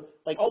 So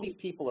like all these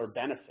people are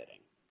benefiting.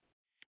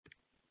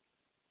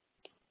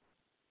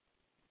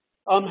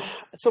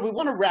 So we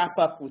want to wrap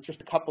up with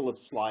just a couple of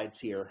slides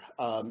here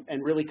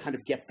and really kind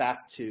of get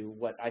back to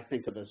what I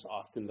think of as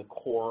often the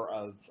core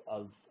of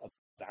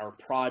our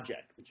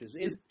project, which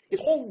is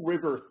whole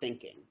river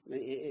thinking,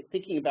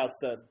 thinking about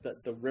the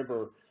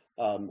river,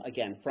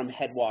 again, from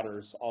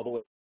headwaters all the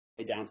way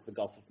down to the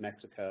Gulf of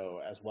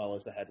Mexico, as well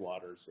as the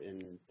headwaters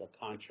in the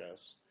Conchos.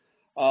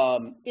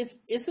 Is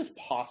this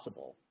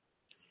possible?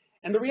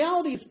 And the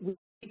reality is we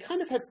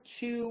kind of have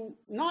two,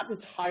 not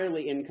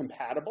entirely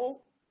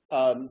incompatible,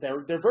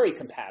 they're very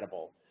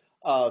compatible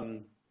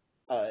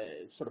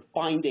sort of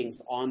findings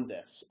on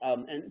this.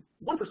 And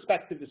one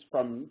perspective is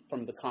from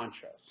the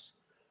Conchos.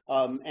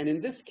 And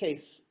in this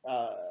case,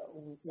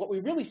 what we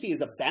really see as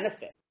a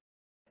benefit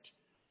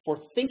for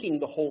thinking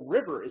the whole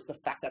river is the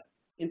fact that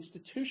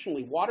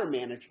institutionally water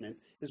management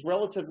is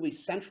relatively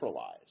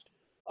centralized,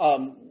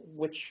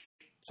 which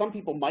some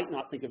people might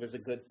not think of as a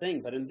good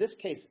thing, but in this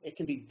case, it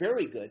can be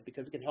very good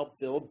because it can help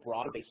build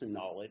broad basin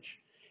knowledge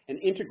and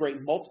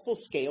integrate multiple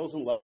scales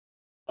and levels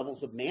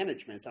of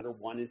management under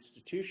one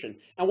institution.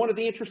 And one of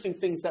the interesting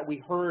things that we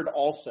heard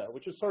also,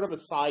 which is sort of a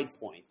side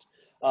point,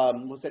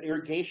 was that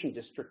irrigation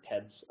district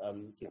heads are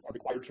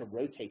required to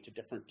rotate to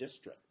different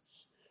districts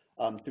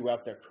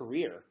throughout their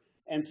career.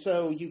 And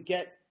so you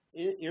get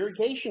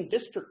irrigation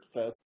district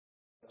folks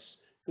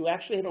who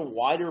actually have a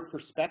wider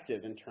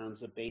perspective in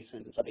terms of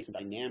basin and sub-basin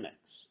dynamics.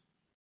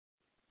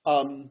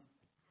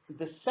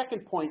 The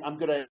second point I'm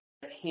going to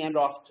hand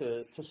off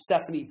to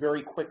Stephanie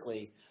very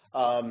quickly,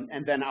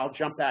 and then I'll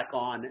jump back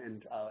on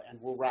and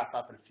we'll wrap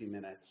up in a few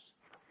minutes.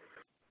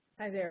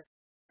 Hi there.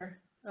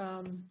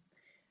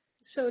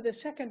 So the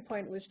second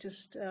point was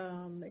just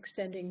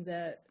extending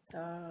that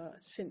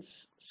since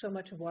so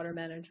much of water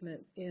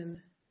management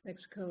in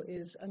Mexico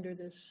is under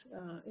this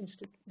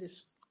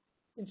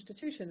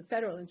institution,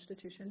 federal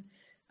institution,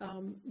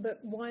 but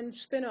one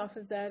spin-off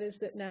of that is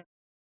that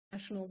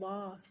national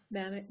law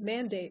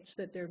mandates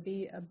that there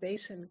be a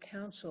basin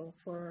council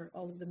for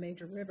all of the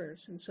major rivers,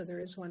 and so there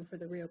is one for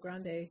the Rio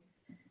Grande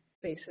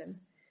Basin,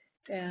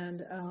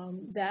 and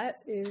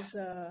that is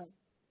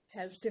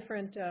has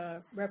different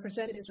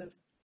representatives of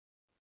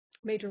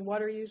major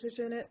water users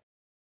in it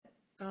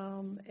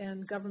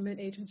and government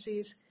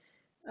agencies,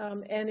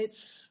 and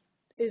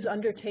is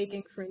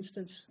undertaking, for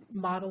instance,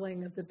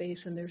 modeling of the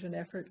basin. There's an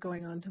effort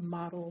going on to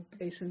model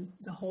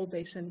the whole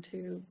basin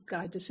to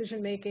guide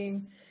decision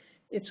making.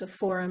 It's a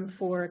forum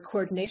for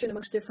coordination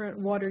amongst different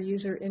water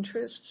user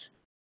interests,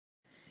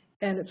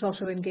 and it's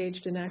also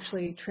engaged in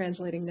actually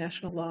translating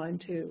national law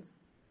into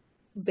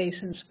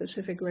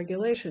basin-specific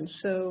regulations.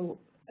 So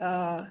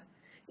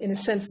in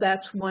a sense,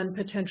 that's one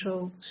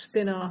potential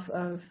spin-off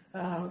of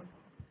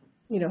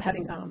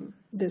having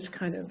this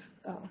kind of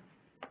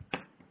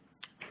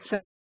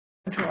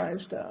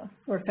centralized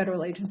or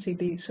federal agency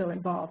be so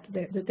involved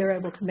that they're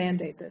able to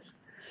mandate this.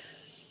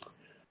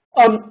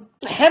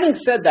 Having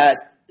said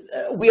that,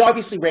 we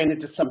obviously ran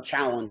into some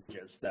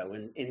challenges. though,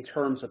 in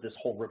terms of this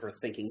whole river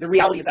thinking. The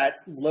reality is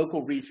that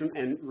local regional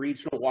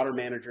water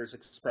managers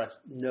express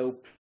no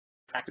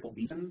practical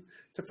reason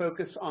to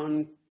focus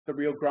on the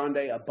Rio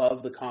Grande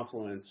above the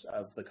confluence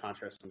of the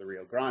Contras and the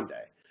Rio Grande.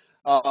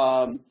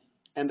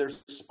 And there's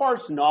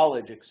sparse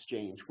knowledge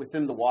exchange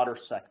within the water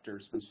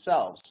sectors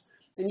themselves.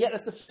 And yet,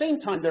 at the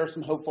same time, there are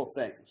some hopeful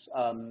things.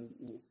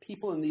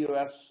 People in the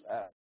U.S.,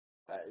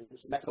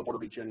 Mexico border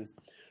region,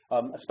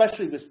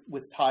 especially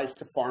with ties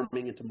to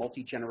farming and to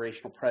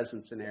multi-generational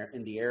presence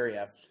in the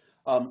area,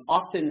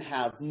 often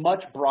have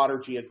much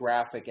broader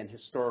geographic and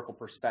historical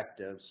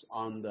perspectives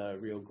on the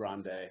Rio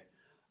Grande,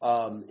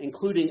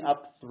 including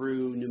up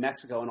through New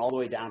Mexico and all the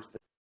way down to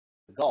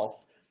the Gulf.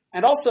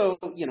 And also,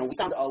 we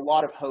found a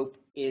lot of hope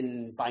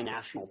in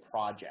binational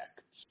projects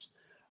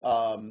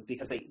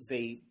because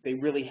they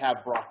really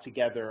have brought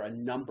together a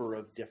number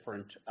of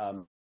different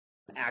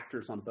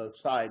actors on both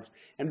sides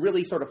and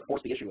really sort of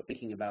forced the issue of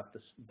thinking about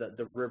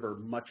the river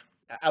much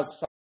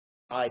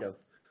outside of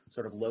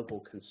sort of local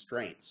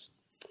constraints.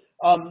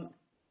 On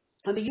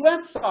the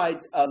U.S. side,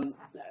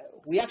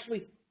 we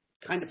actually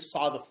kind of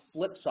saw the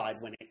flip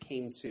side when it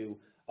came to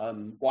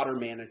water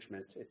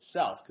management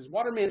itself, because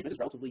water management is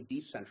relatively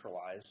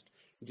decentralized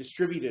and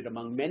distributed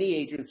among many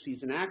agencies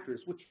and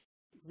actors, which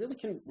really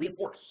can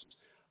reinforce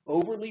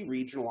overly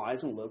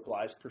regionalized and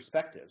localized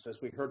perspectives. As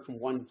we heard from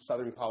one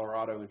Southern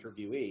Colorado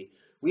interviewee,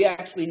 we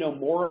actually know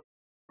more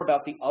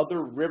about the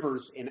other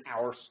rivers in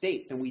our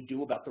state than we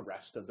do about the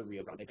rest of the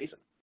Rio Grande Basin.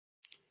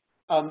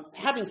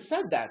 Having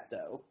said that,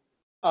 though,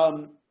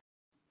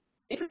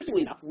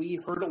 interestingly enough, we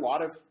heard a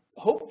lot of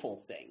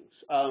hopeful things.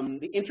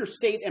 The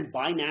interstate and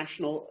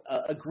binational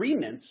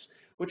agreements,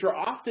 which are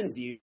often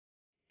viewed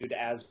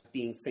as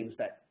being things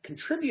that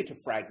contribute to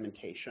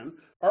fragmentation,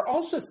 are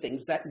also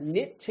things that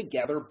knit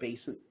together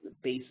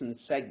basin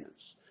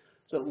segments,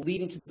 so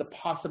leading to the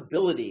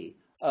possibility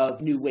of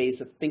new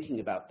ways of thinking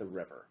about the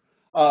river.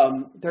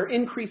 There are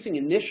increasing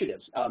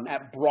initiatives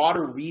at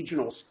broader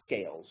regional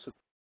scales, so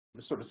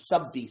the sort of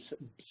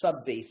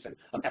sub-basin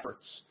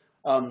efforts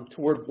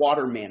toward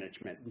water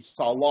management. We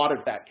saw a lot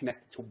of that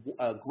connected to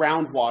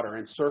groundwater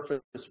and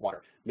surface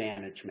water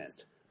management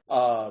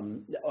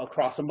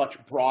across a much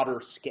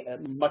broader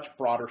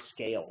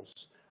scales.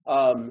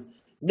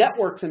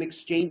 Networks and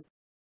exchanges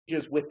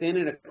within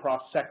and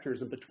across sectors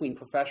and between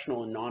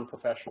professional and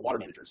non-professional water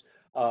managers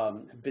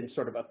have been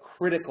sort of a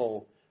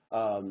critical,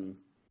 I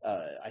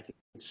think,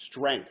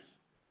 strength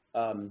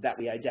that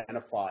we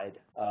identified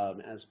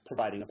as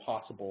providing a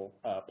possible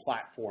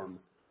platform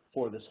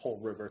for this whole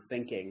river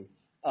thinking.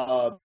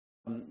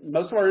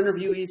 Most of our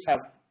interviewees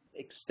have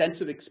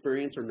extensive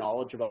experience or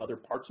knowledge of other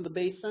parts of the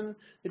basin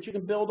that you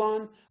can build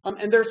on.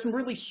 And there are some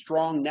really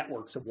strong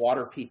networks of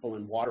water people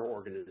and water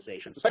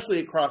organizations, especially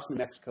across New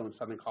Mexico and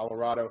Southern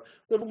Colorado.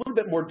 They're a little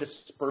bit more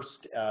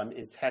dispersed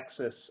in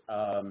Texas.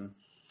 I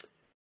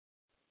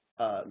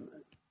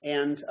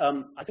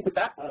think with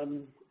that,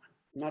 I'm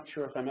not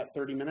sure if I'm at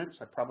 30 minutes.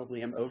 I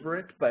probably am over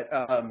it, but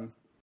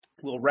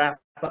we'll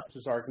wrap up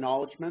as our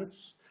acknowledgments.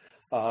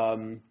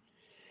 We're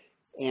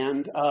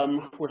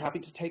happy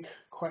to take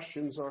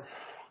questions or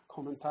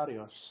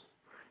comentarios.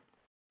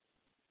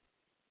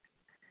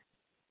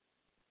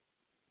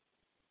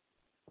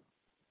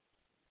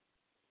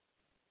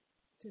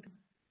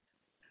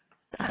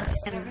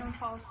 Everyone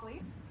fall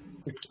asleep?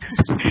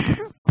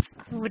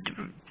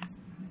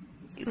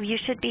 You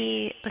should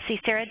be, let's see,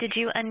 Sarah, did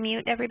you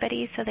unmute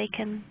everybody so they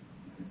can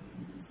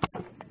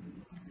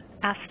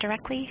ask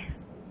directly?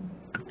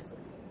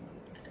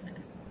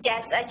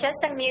 Yes, I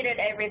just unmuted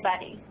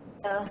everybody,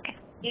 so okay.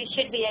 You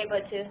should be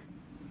able to.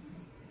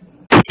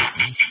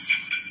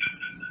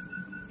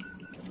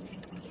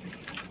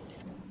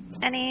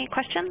 Any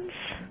questions?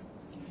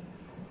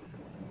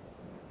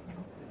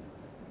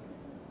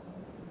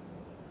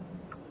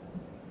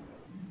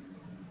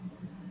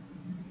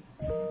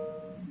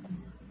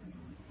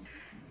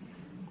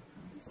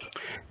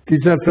 This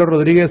is Alfredo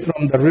Rodriguez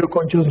from the Rio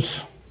Conchos,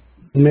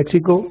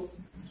 Mexico.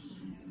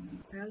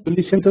 You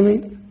listen to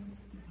me?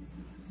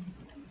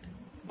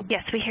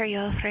 Yes, we hear you,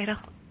 Alfredo.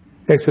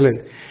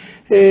 Excellent.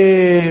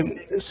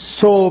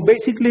 So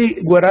basically,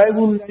 what I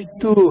would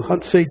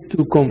like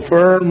to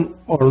confirm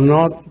or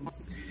not,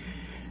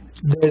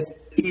 that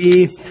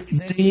if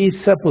there is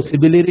a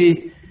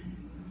possibility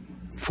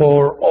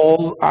for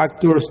all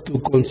actors to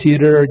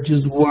consider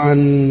just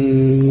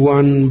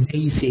one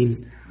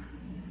basin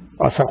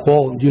as a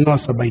whole,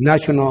 as a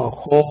binational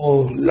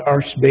whole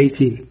large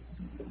basin,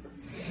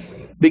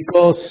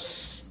 because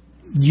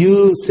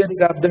you set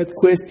up that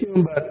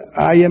question, but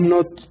I am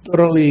not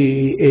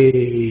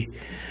totally,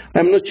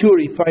 I'm not sure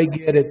if I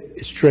get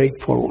it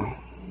straightforward.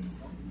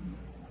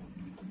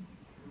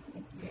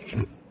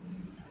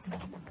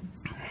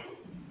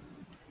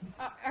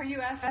 Are you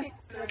asking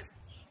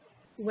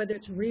whether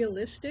it's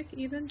realistic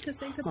even to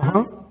think about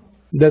it?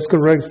 That's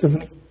correct,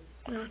 Stephanie.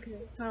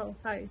 Okay. Oh,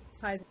 hi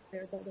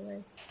there, by the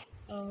way.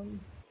 So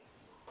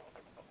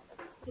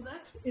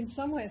that's in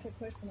some ways a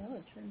question I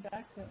would turn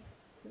back to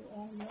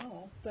all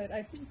know. But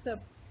I think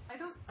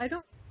I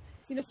don't.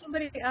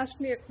 somebody asked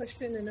me a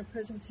question in a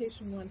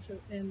presentation once,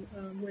 and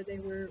where they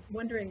were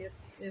wondering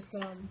if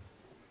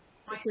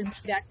we might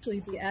actually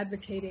be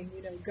advocating,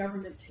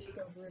 government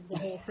takeover of the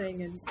whole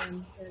thing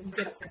and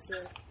get it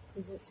to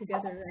work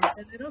together. And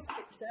I don't think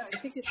it's that.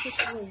 I think it's just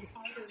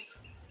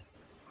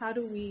how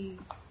do we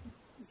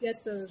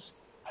get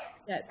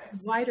that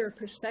wider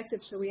perspective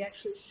so we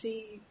actually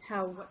see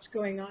how what's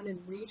going on in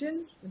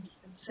regions and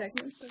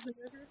segments of the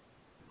river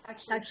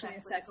actually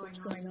affect what's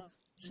going on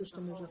in the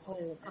system as a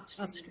whole,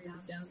 upstream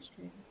and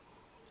downstream.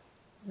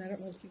 And I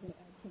don't know if you can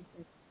add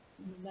something.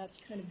 I mean, that's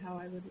kind of how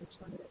I would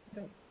respond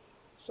to it.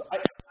 So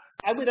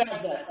I would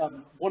add that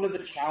one of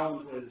the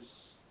challenges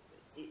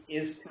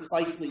is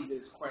precisely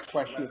this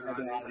question of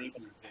whether or not we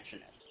can mention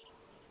it.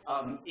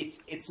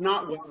 It's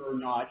not whether or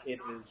not it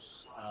is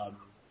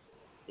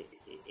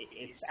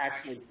it's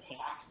actually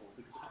possible.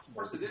 Because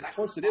of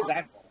course it is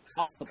actually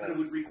possible. It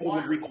would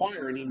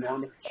require an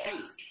enormous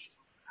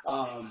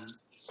change.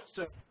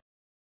 So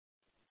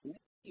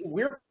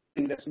we're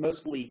doing this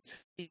mostly.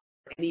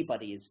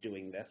 Anybody is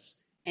doing this.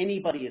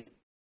 Anybody is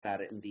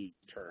at it in these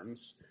terms.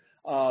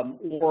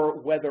 Or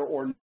whether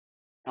or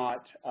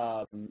not,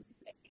 and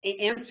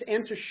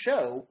to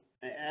show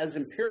as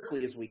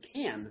empirically as we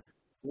can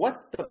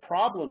what the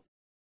problem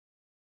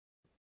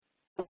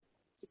is.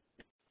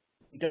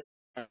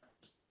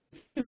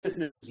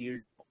 Business as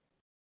usual.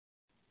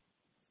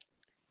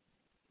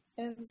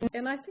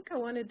 And I think I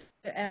wanted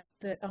to add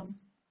that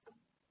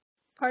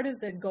part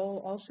of the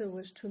goal also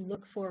was to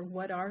look for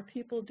what are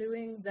people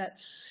doing that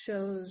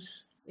shows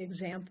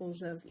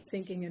examples of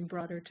thinking in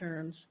broader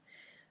terms.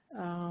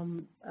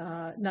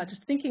 Not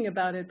just thinking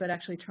about it, but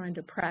actually trying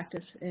to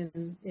practice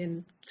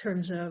in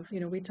terms of,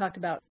 we talked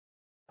about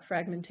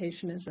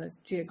fragmentation as a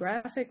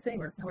geographic thing,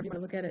 or however you want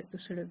to look at it, the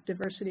sort of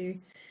diversity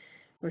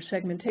or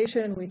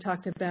segmentation. We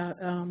talked about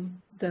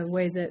the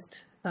way that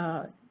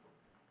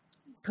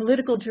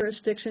political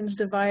jurisdictions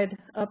divide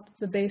up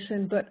the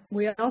basin, but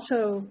we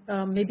also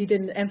maybe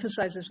didn't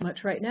emphasize as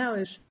much right now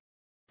is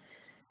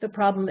the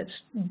problem that's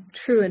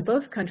true in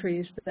both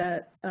countries,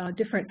 that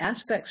different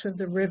aspects of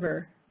the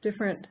river,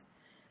 different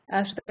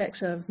aspects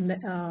of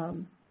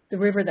the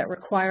river that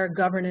require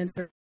governance,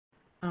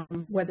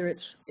 whether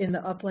it's in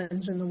the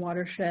uplands, in the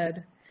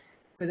watershed,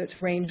 whether it's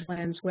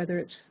rangelands, whether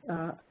it's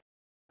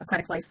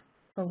aquatic life,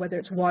 or whether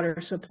it's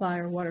water supply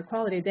or water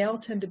quality, they all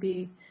tend to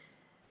be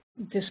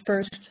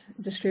dispersed,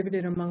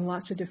 distributed among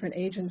lots of different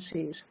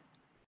agencies.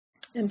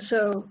 And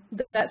so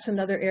that's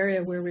another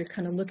area where we're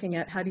kind of looking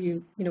at how do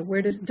you,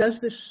 where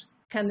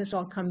can this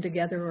all come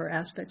together, or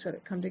aspects of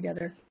it come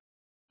together?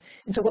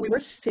 And so what we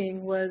were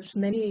seeing was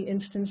many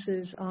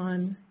instances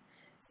on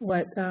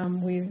what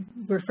we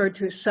referred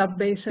to as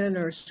sub-basin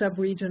or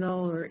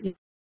sub-regional, or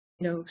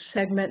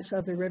segments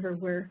of the river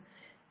where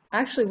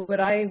actually what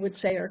I would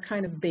say are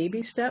kind of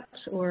baby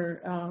steps,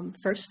 or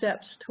first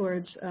steps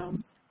towards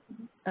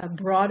a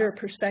broader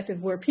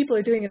perspective where people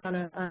are doing it on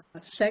a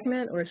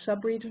segment or a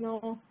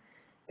sub-regional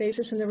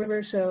basis in the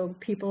river. So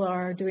people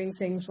are doing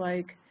things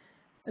like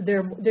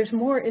there's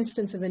more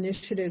instance of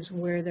initiatives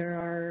where there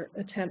are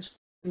attempts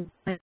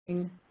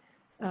planning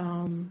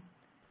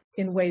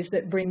in ways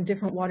that bring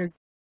different water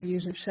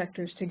user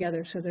sectors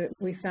together, so that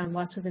we found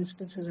lots of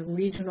instances of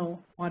regional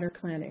water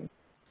planning.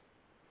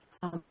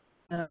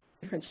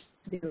 Different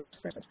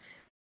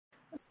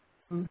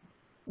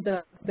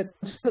the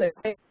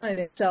pipeline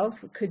itself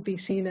could be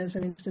seen as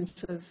an instance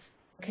of,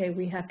 okay,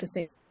 we have to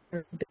think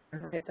bigger,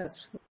 right?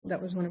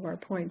 That was one of our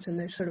points, and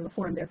there's sort of a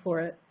forum there for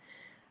it.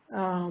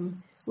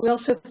 We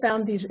also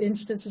found these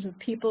instances of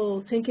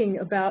people thinking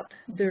about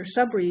their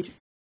subregion.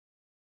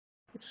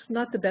 It's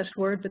not the best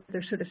word, but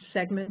they're sort of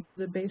segment of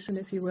the basin,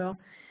 if you will.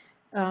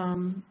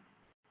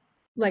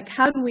 Like,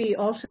 how do we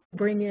also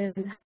bring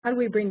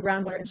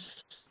groundwater and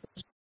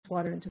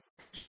water into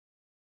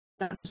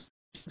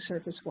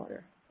surface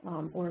water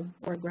or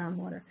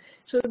groundwater?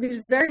 So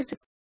these various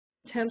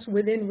attempts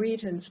within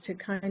regions to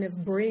kind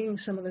of bring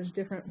some of those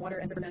different water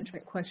and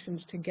management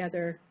questions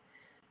together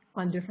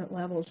on different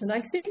levels. And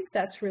I think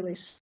that's really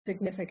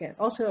significant.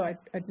 Also,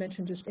 I'd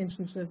mentioned just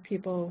instances of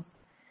people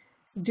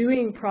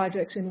doing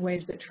projects in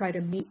ways that try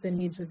to meet the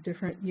needs of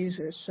different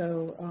users.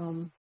 So,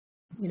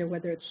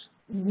 whether it's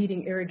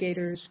meeting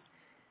irrigators,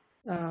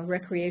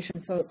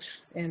 recreation folks,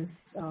 and,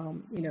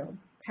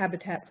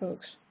 habitat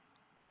folks'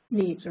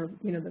 needs, or,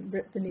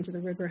 the needs of the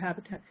river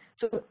habitat.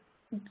 So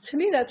to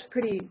me, that's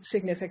pretty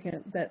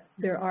significant that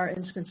there are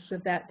instances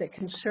of that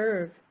can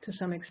serve to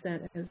some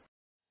extent as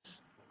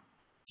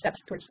steps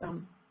towards,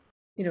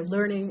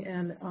 learning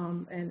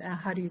and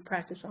how do you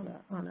practice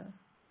on a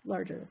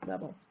larger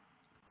level.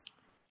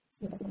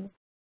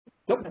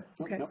 Nope.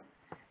 Okay. Nope.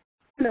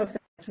 I don't know if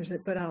that answers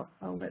it, but I'll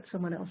let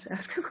someone else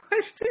ask a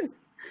question.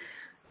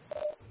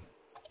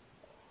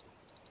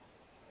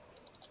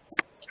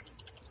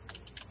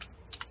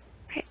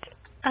 Great.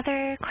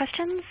 Other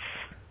questions?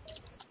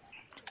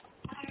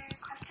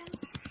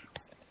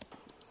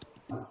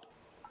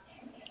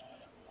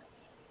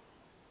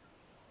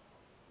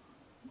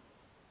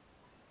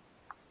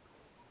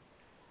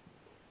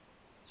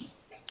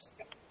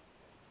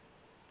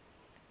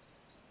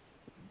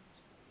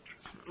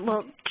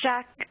 Well,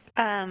 Jack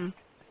and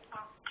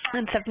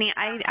Stephanie,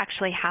 I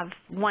actually have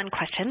one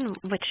question,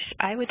 which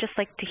I would just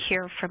like to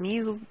hear from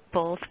you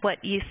both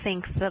what you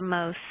think the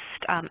most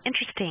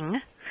interesting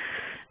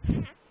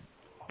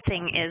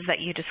thing is that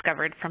you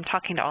discovered from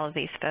talking to all of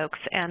these folks,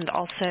 and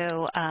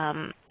also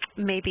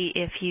maybe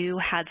if you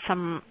had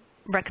some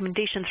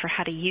recommendations for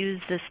how to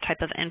use this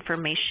type of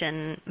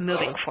information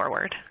moving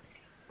forward.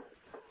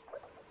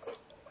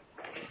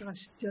 Gosh,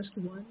 just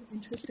one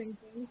interesting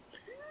thing?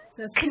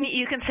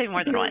 You can say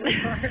more than one.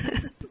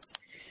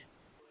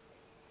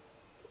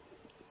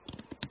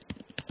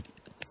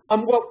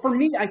 Well, for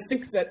me, I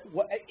think that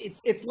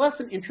it's less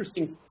an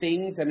interesting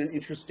thing than an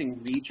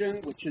interesting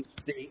region, which is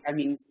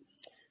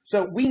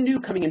so we knew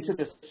coming into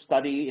this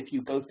study, if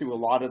you go through a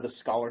lot of the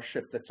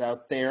scholarship that's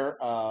out there,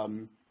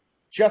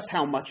 just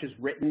how much is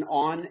written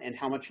on and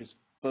how much is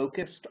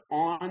focused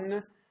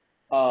on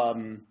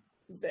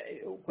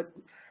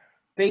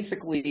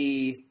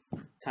basically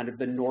kind of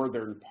the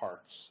northern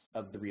parts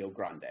of the Rio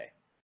Grande.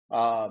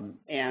 I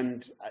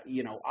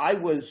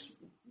was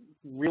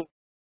really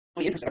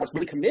interested. I was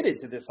really committed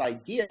to this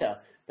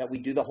idea that we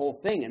do the whole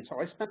thing. And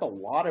so I spent a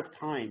lot of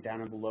time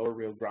down in the lower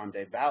Rio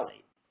Grande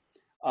Valley.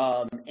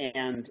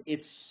 And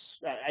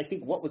I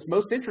think what was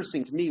most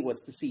interesting to me was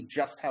to see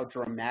just how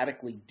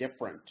dramatically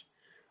different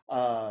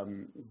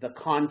the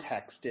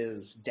context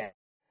is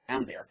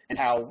down there, and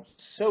how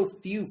so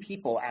few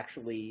people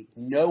actually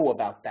know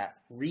about that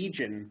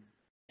region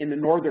in the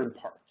northern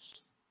parts.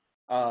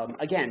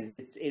 Again,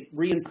 it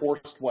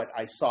reinforced what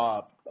I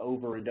saw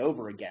over and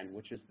over again,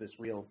 which is this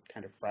real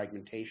kind of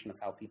fragmentation of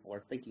how people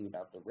are thinking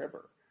about the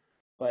river.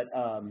 But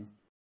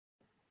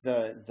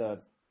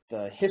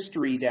the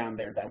history down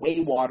there, that way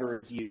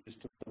water is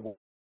used to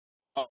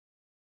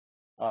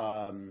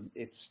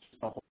it's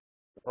just the whole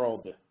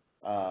world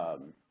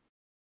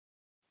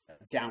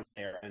down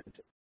there, and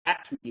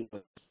that to me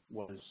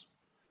was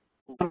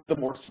one of the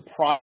more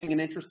surprising and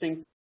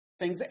interesting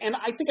things. And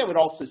I think I would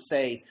also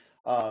say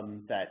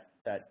that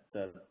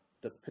the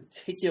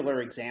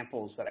particular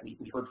examples that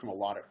we heard from a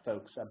lot of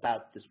folks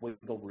about this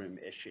wiggle room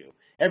issue.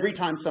 Every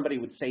time somebody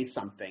would say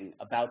something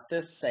about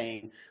this,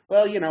 saying,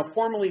 well,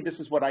 formally this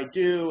is what I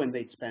do, and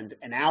they'd spend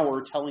an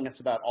hour telling us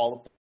about all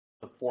of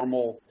the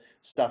formal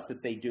stuff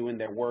that they do in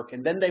their work,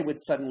 and then they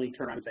would suddenly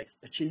turn around and say,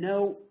 but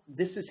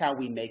this is how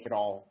we make it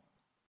all.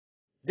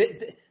 This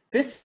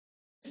is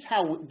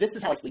how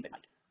I sleep at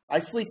night.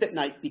 I sleep at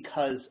night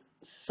because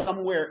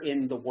somewhere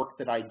in the work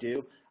that I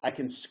do, I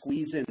can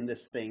squeeze in this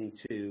thing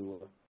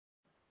to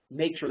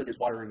make sure that there's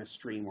water in a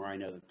stream where I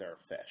know that there are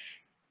fish,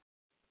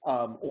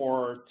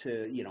 or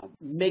to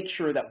make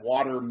sure that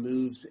water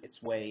moves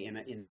its way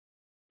in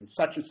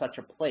such and such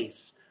a place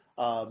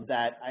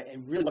that I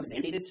really wasn't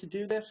mandated to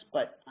do this,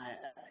 but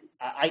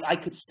I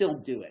could still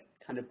do it,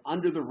 kind of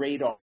under the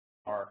radar,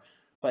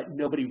 but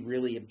nobody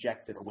really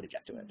objected or would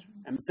object to it.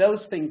 And those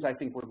things I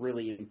think were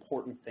really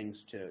important things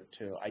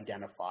to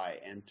identify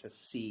and to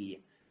see.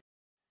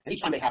 And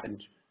each time they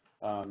happened,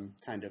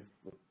 kind of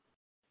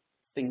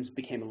things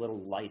became a little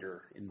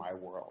lighter in my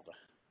world,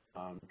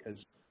 because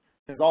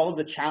all of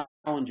the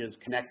challenges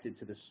connected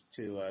to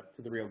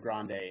the Rio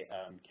Grande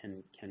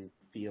can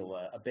feel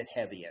a bit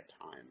heavy at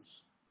times.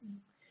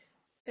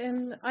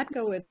 And I'd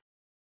go with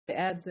to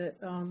add that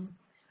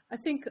I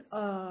think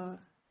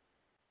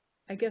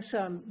I guess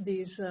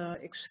these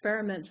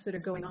experiments that are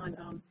going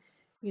on,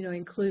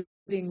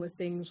 including with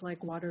things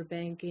like water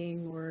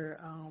banking or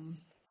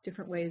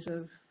different ways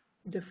of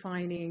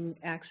defining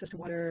access to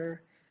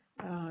water,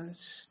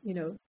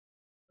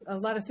 a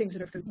lot of things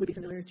that would be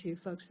familiar to you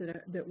folks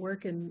that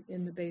work in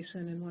the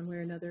basin in one way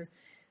or another.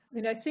 I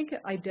mean, I think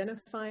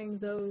identifying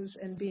those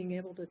and being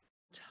able to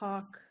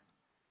talk,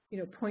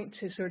 point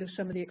to sort of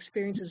some of the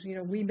experiences.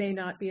 We may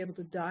not be able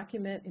to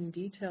document in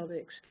detail the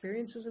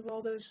experiences of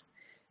all those,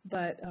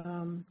 but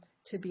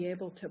to be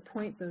able to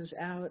point those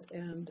out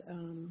and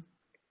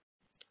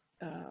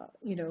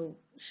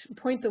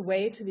point the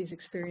way to these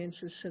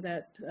experiences so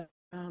that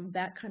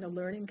that kind of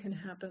learning can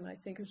happen, I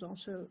think, is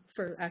also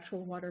for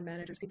actual water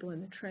managers, people in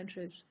the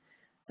trenches.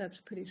 That's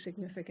pretty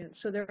significant.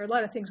 So there are a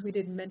lot of things we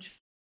didn't mention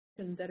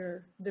that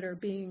are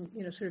being,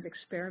 sort of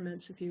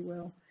experiments, if you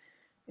will,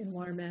 in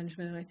water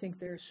management. And I think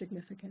there are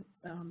significant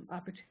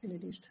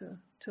opportunities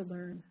to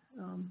learn.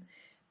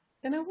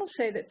 And I will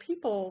say that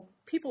people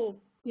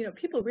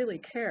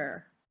really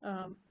care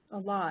a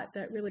lot.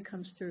 That really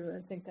comes through.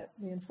 I think that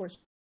reinforces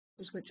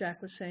what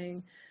Jack was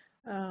saying,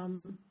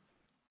 and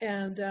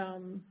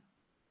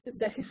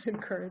that is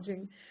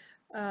encouraging.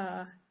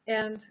 Gosh,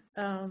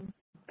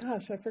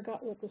 I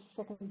forgot what the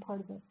second part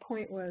of the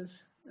point was.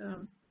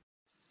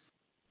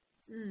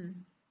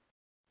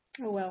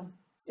 Oh well,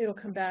 it'll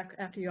come back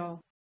after y'all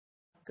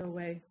go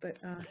away. But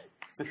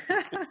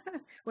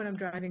when I'm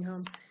driving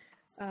home.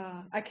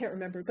 I can't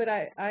remember, but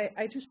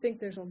I just think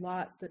there's a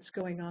lot that's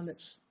going on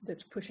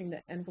that's pushing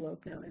the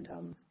envelope now,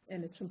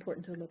 and it's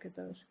important to look at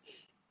those.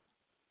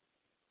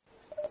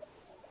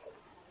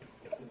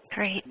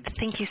 Great,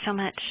 thank you so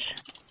much.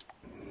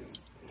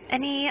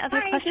 Any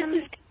other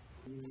questions?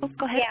 Oh,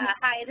 go ahead. Yeah,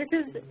 hi, this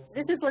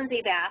is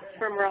Lindsay Bass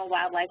from Rural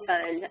Wildlife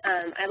Fund.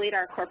 I lead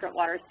our corporate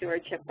water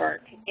stewardship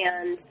work,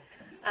 and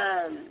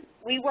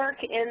we work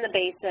in the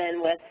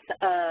basin with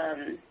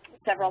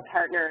several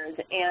partners,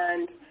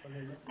 and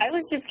I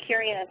was just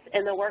curious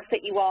in the work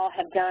that you all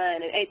have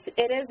done.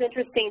 It is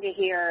interesting to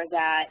hear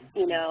that,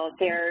 you know,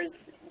 there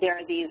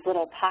are these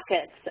little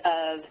pockets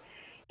of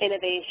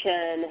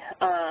innovation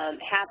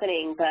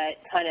happening, but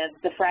kind of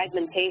the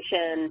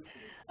fragmentation,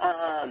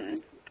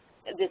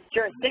 this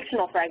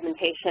jurisdictional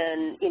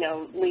fragmentation, you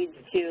know, leads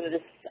to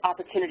this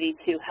opportunity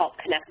to help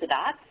connect the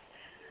dots.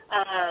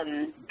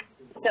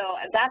 So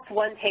that's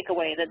one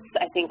takeaway that's,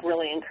 I think,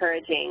 really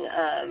encouraging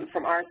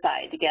from our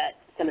side to get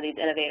some of these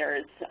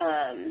innovators,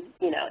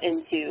 you know,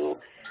 into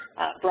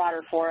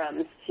broader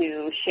forums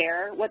to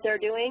share what they're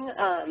doing.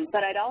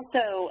 But I'd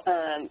also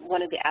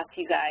wanted to ask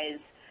you guys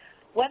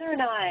whether or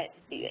not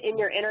in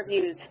your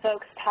interviews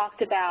folks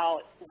talked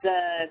about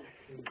the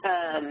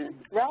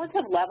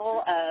relative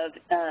level of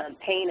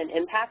pain and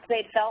impact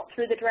they'd felt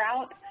through the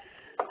drought.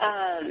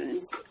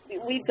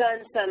 We've done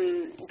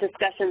some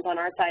discussions on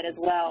our side as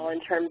well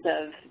in terms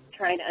of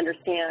trying to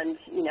understand,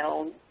 you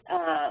know,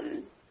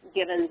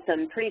 given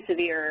some pretty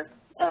severe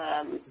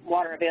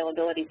water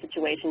availability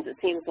situations, it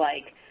seems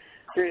like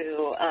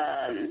through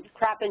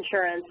crop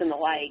insurance and the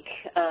like,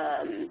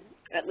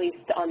 at least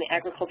on the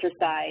agriculture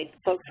side,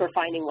 folks were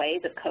finding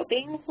ways of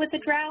coping with the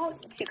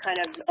drought to kind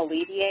of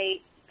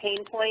alleviate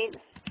pain points.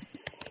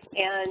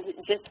 And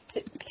just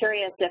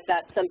curious if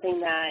that's something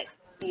that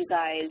you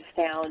guys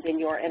found in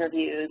your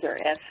interviews, or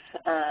if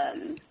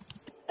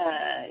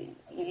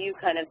you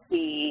kind of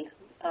see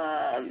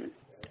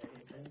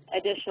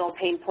additional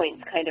pain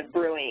points kind of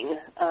brewing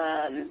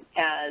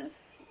as,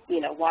 you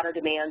know, water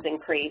demands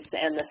increase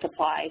and the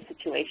supply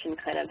situation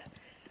kind of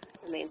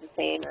remains the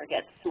same or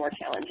gets more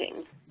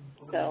challenging.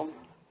 So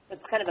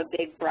it's kind of a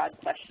big, broad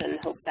question.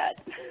 Hope that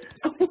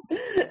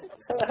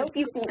I hope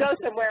you can go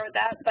somewhere with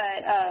that,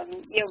 but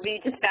it would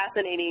be just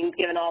fascinating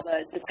given all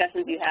the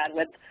discussions you had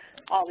with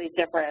all these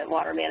different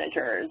water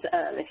managers,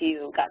 if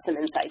you got some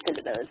insights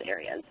into those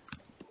areas.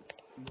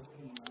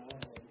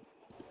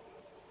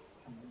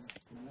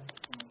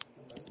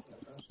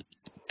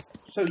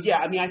 So yeah,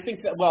 I mean, I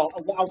think that, well,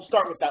 I'll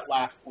start with that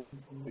last point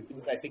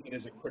because I think it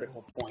is a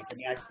critical point. I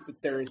mean, I think that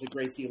there is a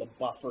great deal of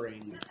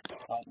buffering,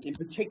 in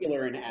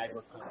particular in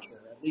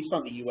agriculture, at least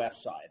on the U.S.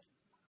 side,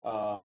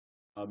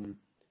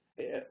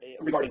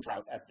 regarding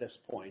drought at this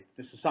point.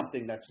 This is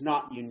something that's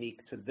not unique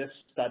to this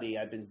study.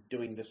 I've been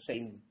doing the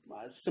same,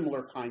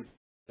 similar kinds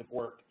of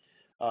work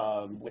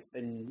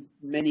within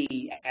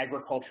many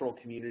agricultural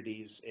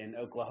communities in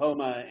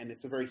Oklahoma, and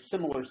it's a very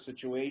similar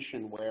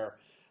situation where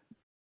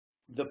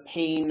the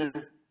pain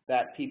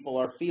that people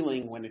are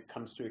feeling when it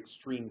comes to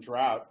extreme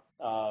drought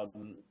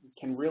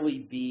can really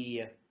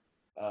be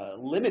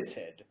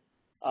limited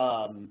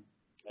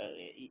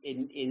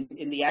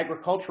in the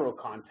agricultural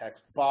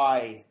context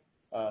by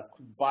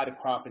the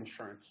crop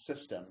insurance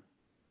system.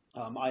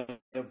 I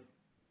have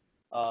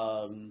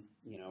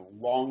you know,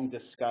 long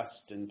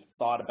discussed and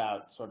thought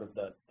about sort of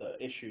the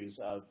issues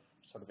of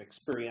sort of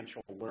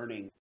experiential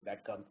learning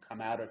that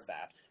come out of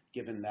that,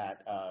 given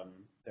that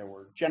there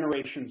were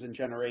generations and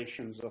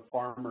generations of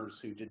farmers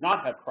who did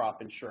not have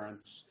crop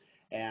insurance,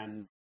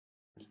 and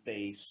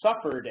they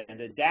suffered and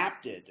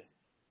adapted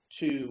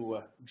to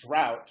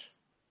drought,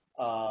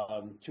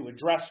 to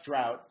address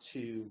drought,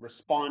 to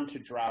respond to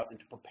drought, and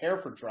to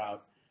prepare for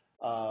drought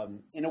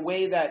in a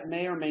way that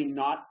may or may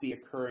not be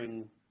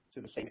occurring to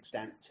the same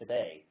extent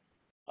today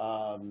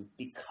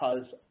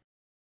because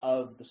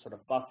of the sort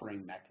of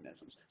buffering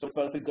mechanisms. So it's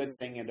both a good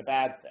thing and a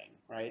bad thing,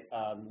 right?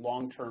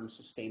 Long-term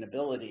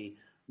sustainability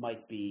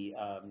might be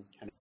kind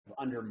of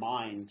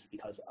undermined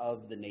because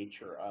of the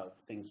nature of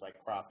things like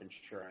crop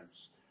insurance.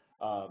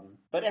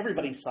 But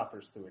everybody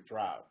suffers through a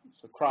drought.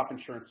 So crop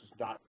insurance is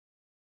not,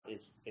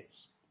 it's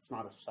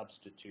not a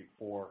substitute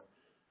for,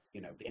 you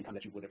know, the income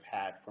that you would have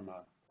had from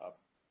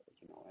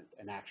you know,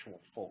 an actual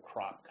full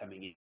crop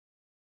coming in.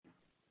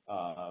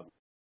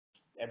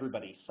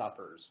 Everybody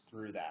suffers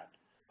through that.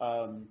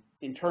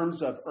 In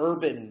terms of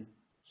urban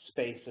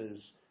spaces,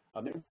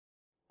 it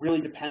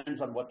really depends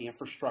on what the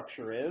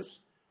infrastructure is,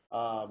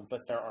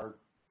 but there are,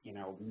 you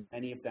know,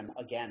 many of them,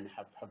 again,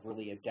 have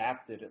really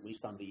adapted, at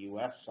least on the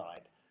U.S.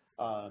 side,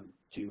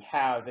 to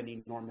have an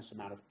enormous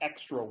amount of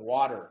extra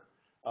water.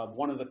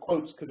 One of the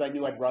quotes, because I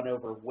knew I'd run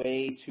over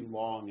way too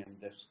long in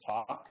this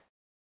talk,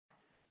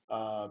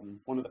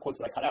 one of the quotes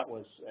that I cut out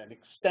was an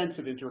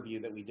extensive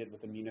interview that we did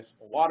with a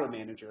municipal water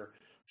manager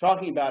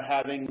talking about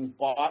having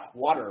bought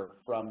water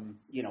from,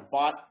 you know,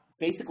 bought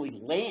basically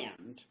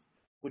land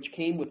which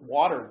came with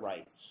water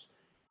rights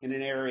in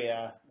an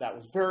area that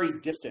was very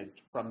distant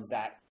from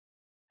that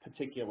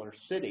particular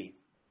city.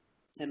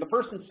 And the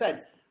person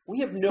said, we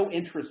have no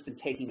interest in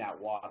taking that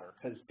water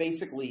because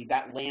basically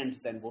that land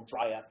then will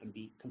dry up and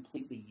be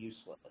completely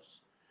useless.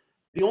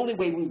 The only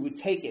way we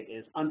would take it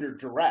is under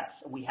duress,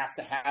 and we have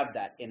to have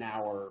that in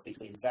our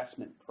basically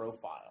investment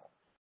profile.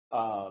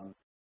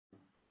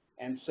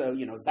 And so,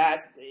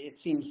 that it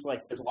seems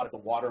like there's a lot of the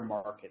water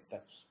market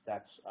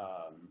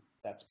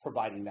that's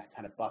providing that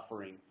kind of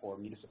buffering for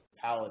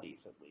municipalities,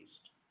 at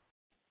least.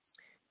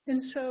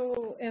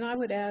 And I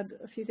would add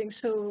a few things.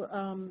 So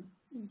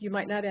you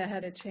might not have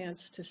had a chance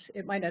to.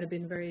 It might not have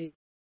been very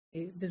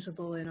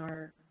visible in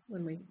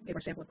when we gave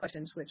our sample of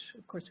questions, which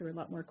of course there were a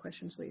lot more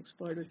questions we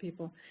explored with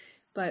people.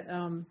 But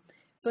a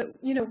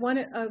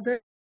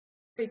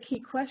very key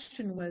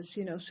question was,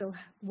 so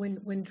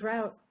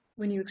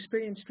when you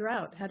experienced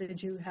drought, how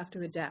did you have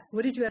to adapt?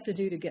 What did you have to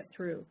do to get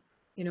through?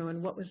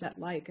 And what was that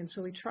like? And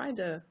so we tried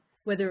to,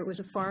 whether it was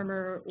a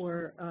farmer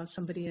or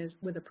somebody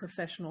with a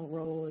professional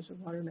role as a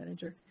water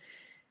manager.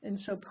 And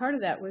so part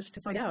of that was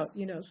to find out,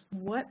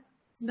 what,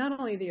 not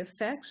only the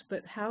effects,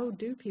 but how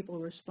do people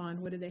respond?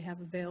 What do they have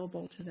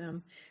available to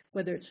them?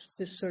 Whether it's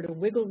this sort of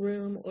wiggle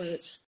room or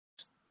it's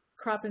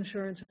crop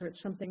insurance or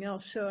it's something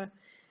else. So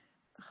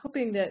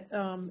hoping that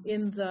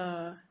in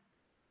the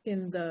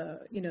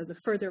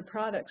further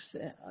products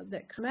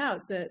that come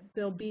out, that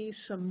there'll be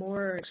some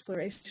more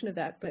exploration of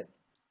that. But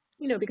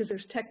because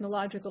there's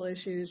technological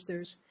issues,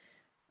 there's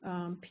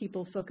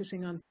people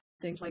focusing on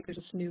things like there's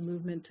this new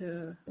movement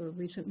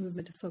recent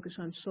movement to focus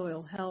on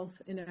soil health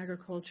in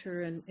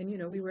agriculture, and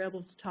we were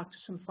able to talk to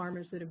some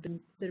farmers that have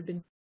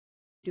been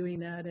doing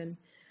that and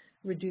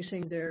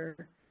reducing their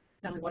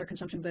not only water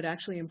consumption but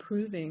actually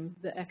improving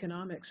the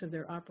economics of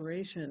their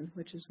operation,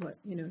 which is what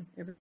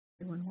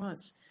everyone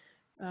wants.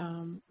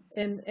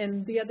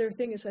 And the other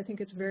thing is, I think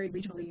it's very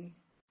regionally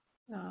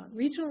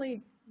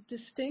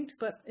distinct,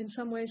 but in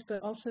some ways,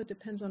 but also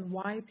depends on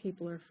why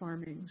people are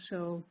farming.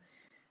 So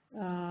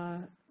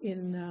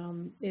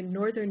in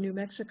northern New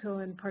Mexico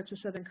and parts of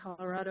southern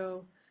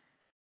Colorado,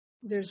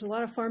 there's a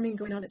lot of farming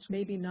going on. It's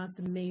maybe not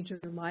the major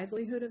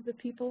livelihood of the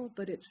people,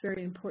 but it's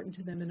very important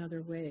to them in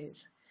other ways.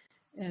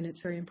 And it's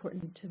very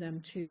important to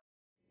them to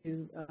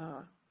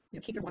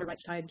keep their water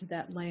rights tied to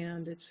that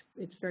land.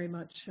 It's very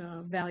much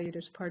valued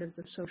as part of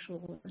the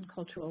social and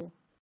cultural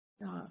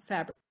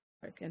fabric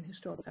and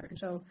historical fabric.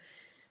 So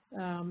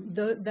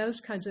those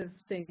kinds of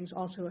things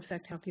also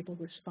affect how people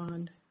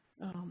respond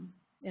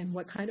and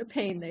what kind of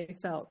pain they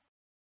felt,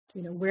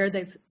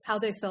 how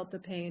they felt the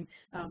pain.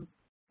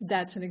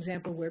 That's an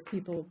example where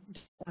people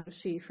want to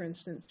see, for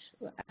instance,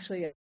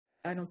 actually,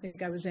 I don't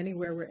think I was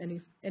anywhere where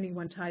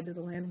anyone tied to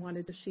the land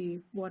wanted to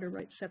see water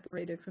rights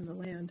separated from the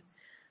land,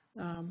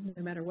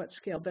 no matter what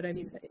scale. But I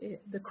mean,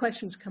 the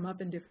questions come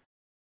up in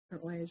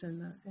different ways,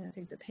 and I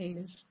think the pain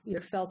is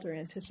either felt or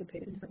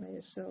anticipated in different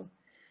ways. So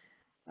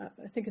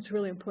I think it's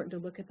really important to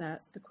look at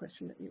the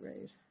question that you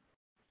raised.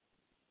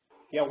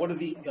 Yeah, what are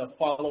the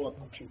follow-up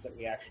questions that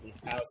we actually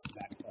have to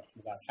that question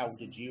about how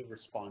did you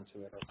respond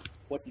to it, or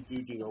what did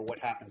you do, or what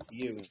happened to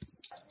you?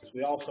 Because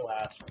we also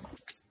ask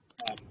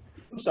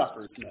who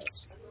suffers most.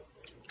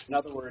 In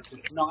other words,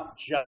 it's not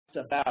just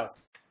about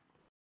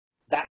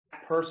that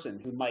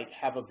person who might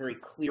have a very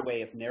clear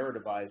way of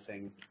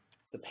narrativizing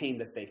the pain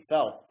that they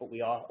felt, but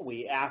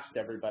we asked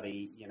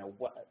everybody,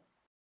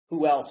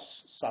 who else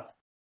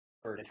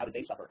suffered and how did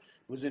they suffer.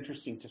 It was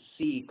interesting to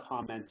see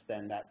comments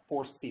then that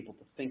forced people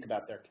to think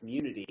about their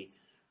community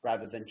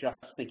rather than just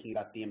thinking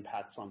about the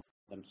impacts on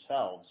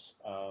themselves.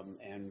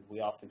 And we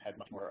often had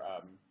much more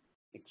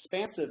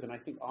expansive and I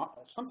think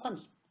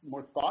sometimes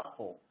more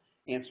thoughtful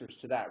answers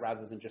to that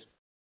rather than just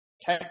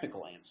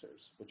technical answers,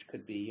 which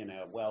could be,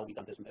 well, we've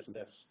done this and this and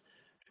this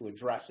to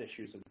address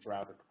issues of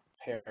drought or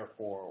prepare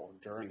for or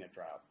during a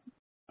drought.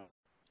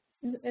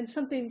 And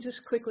something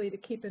just quickly to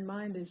keep in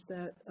mind is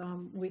that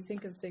we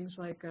think of things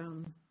like,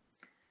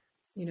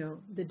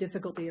 the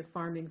difficulty of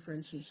farming, for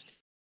instance,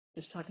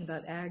 just talking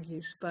about ag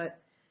use, but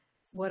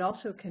what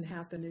also can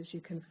happen is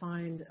you can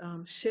find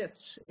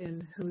shifts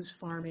in who's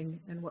farming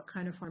and what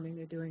kind of farming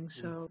they're doing.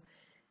 So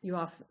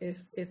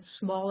if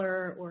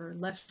smaller or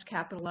less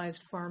capitalized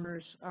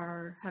farmers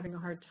are having a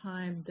hard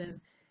time, then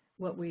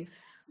what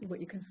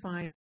you can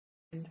find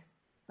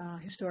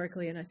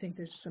historically, and I think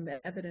there's some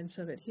evidence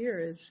of it here,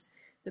 is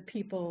the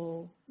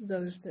people,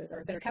 those that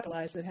are better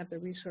capitalized, that have the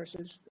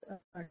resources,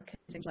 are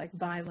things like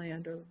buy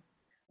land or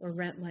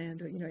rent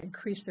land, or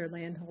increase their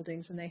land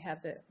holdings, and they have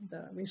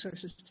the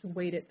resources to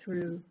wait it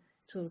through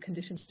till the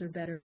conditions are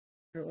better,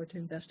 or to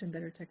invest in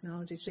better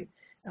technology. So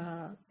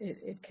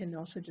it can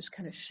also just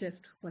kind of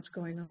shift what's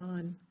going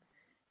on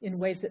in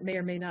ways that may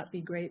or may not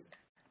be great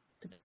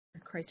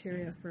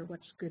criteria for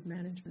what's good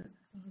management.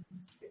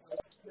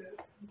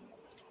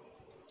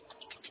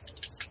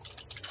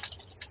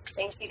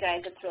 Thanks, you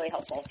guys. It's really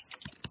helpful.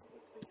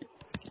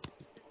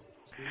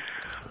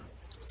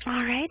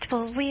 All right.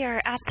 Well, we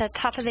are at the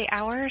top of the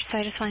hour, so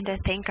I just wanted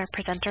to thank our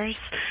presenters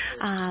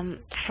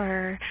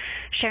for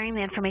sharing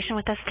the information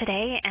with us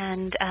today.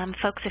 And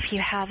folks, if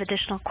you have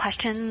additional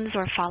questions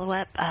or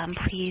follow-up,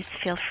 please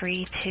feel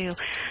free to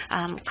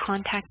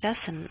contact us,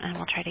 and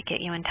we'll try to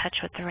get you in touch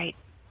with the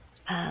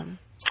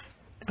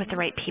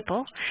right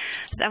people.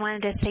 I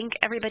wanted to thank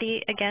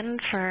everybody again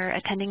for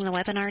attending the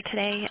webinar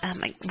today.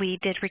 We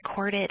did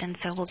record it, and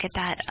so we'll get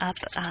that up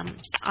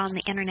on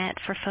the internet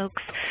for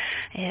folks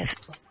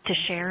to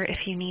share if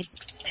you need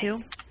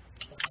to.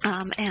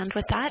 And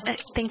with that,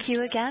 thank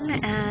you again,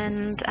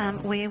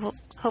 and we will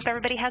hope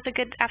everybody has a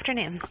good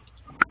afternoon.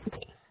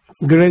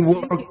 Great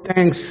work,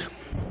 thanks.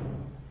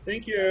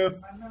 Thank you.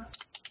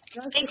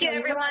 Thank you,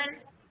 everyone.